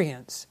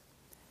experience.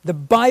 The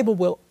Bible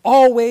will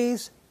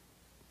always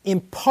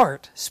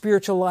impart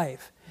spiritual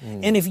life.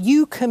 And if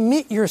you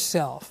commit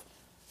yourself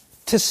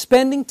to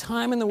spending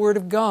time in the Word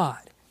of God,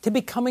 to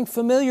becoming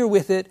familiar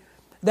with it,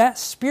 that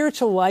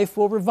spiritual life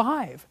will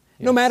revive.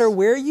 No matter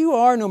where you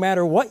are, no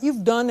matter what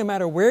you've done, no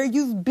matter where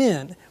you've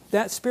been,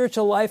 that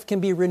spiritual life can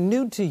be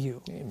renewed to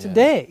you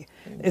today.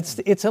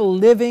 It's a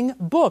living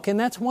book, and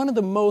that's one of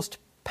the most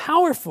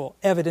powerful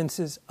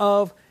evidences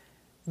of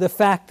the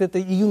fact that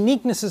the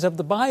uniquenesses of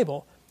the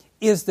Bible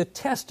is the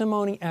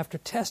testimony after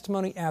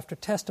testimony after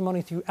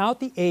testimony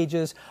throughout the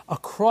ages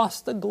across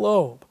the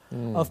globe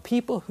of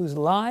people whose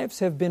lives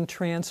have been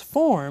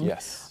transformed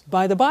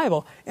by the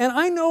Bible. And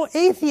I know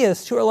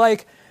atheists who are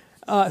like,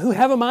 who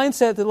have a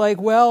mindset that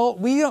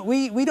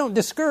we don't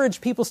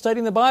discourage people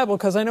studying the Bible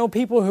because I know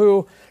people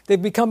who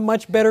they've become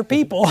much better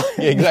people.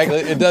 Exactly,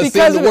 it does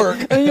seem to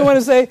work. And you want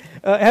to say,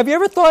 have you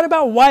ever thought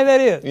about why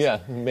that is? Yeah,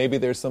 maybe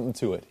there's something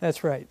to it.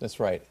 That's right. That's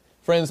right.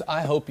 Friends,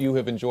 I hope you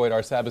have enjoyed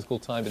our Sabbath School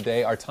time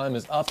today. Our time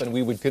is up, and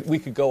we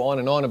could go on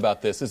and on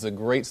about this. This is a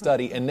great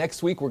study, and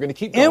next week we're going to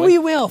keep going. And we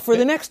will for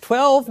the next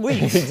 12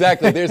 weeks.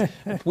 Exactly.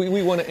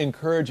 We want to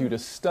encourage you to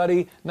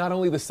study not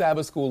only the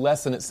Sabbath School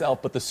lesson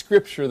itself, but the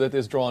Scripture that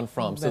is drawn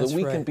from, so that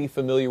we can be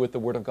familiar with the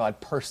Word of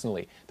God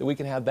personally, that we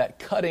can have that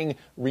cutting,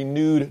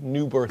 renewed,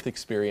 new birth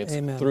experience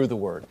through the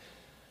Word.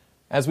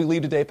 As we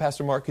leave today,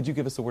 Pastor Mark, could you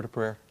give us a word of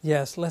prayer?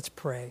 Yes, let's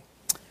pray.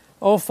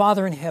 Oh,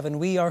 Father in heaven,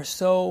 we are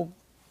so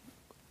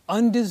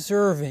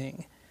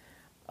undeserving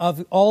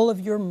of all of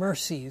your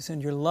mercies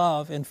and your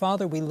love. And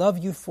Father, we love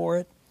you for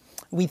it.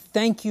 We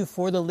thank you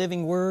for the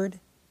living Word.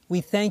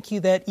 We thank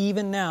you that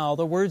even now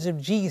the words of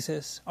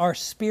Jesus are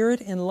spirit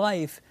and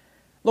life.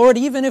 Lord,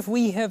 even if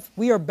we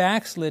are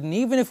backslidden,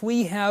 even if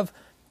we have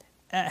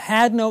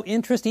had no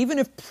interest, even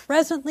if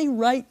presently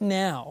right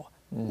now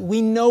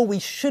we know we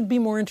should be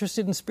more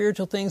interested in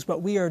spiritual things,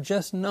 but we are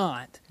just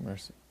not.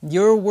 Mercy.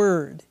 Your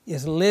Word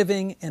is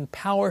living and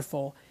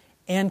powerful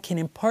and can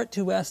impart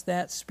to us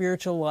that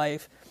spiritual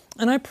life.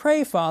 And I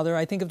pray, Father,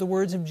 I think of the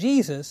words of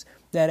Jesus,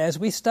 that as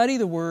we study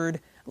the Word,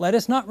 let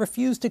us not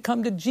refuse to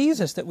come to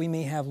Jesus that we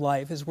may have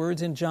life. His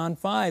words in John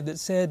 5 that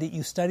said that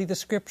you study the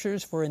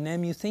Scriptures, for in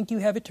them you think you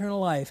have eternal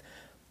life,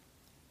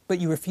 but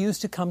you refuse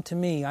to come to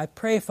me. I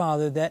pray,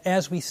 Father, that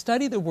as we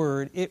study the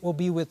Word, it will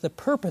be with the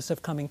purpose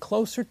of coming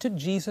closer to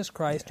Jesus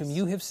Christ, whom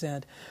you have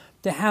sent,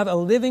 to have a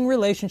living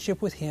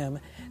relationship with Him,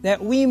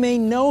 that we may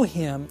know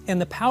Him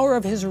and the power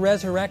of His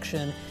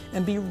resurrection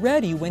and be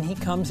ready when He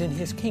comes in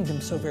His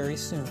kingdom so very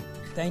soon.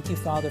 Thank you,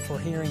 Father, for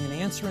hearing and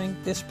answering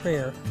this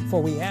prayer,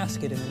 for we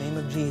ask it in the name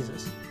of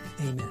Jesus.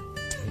 Amen.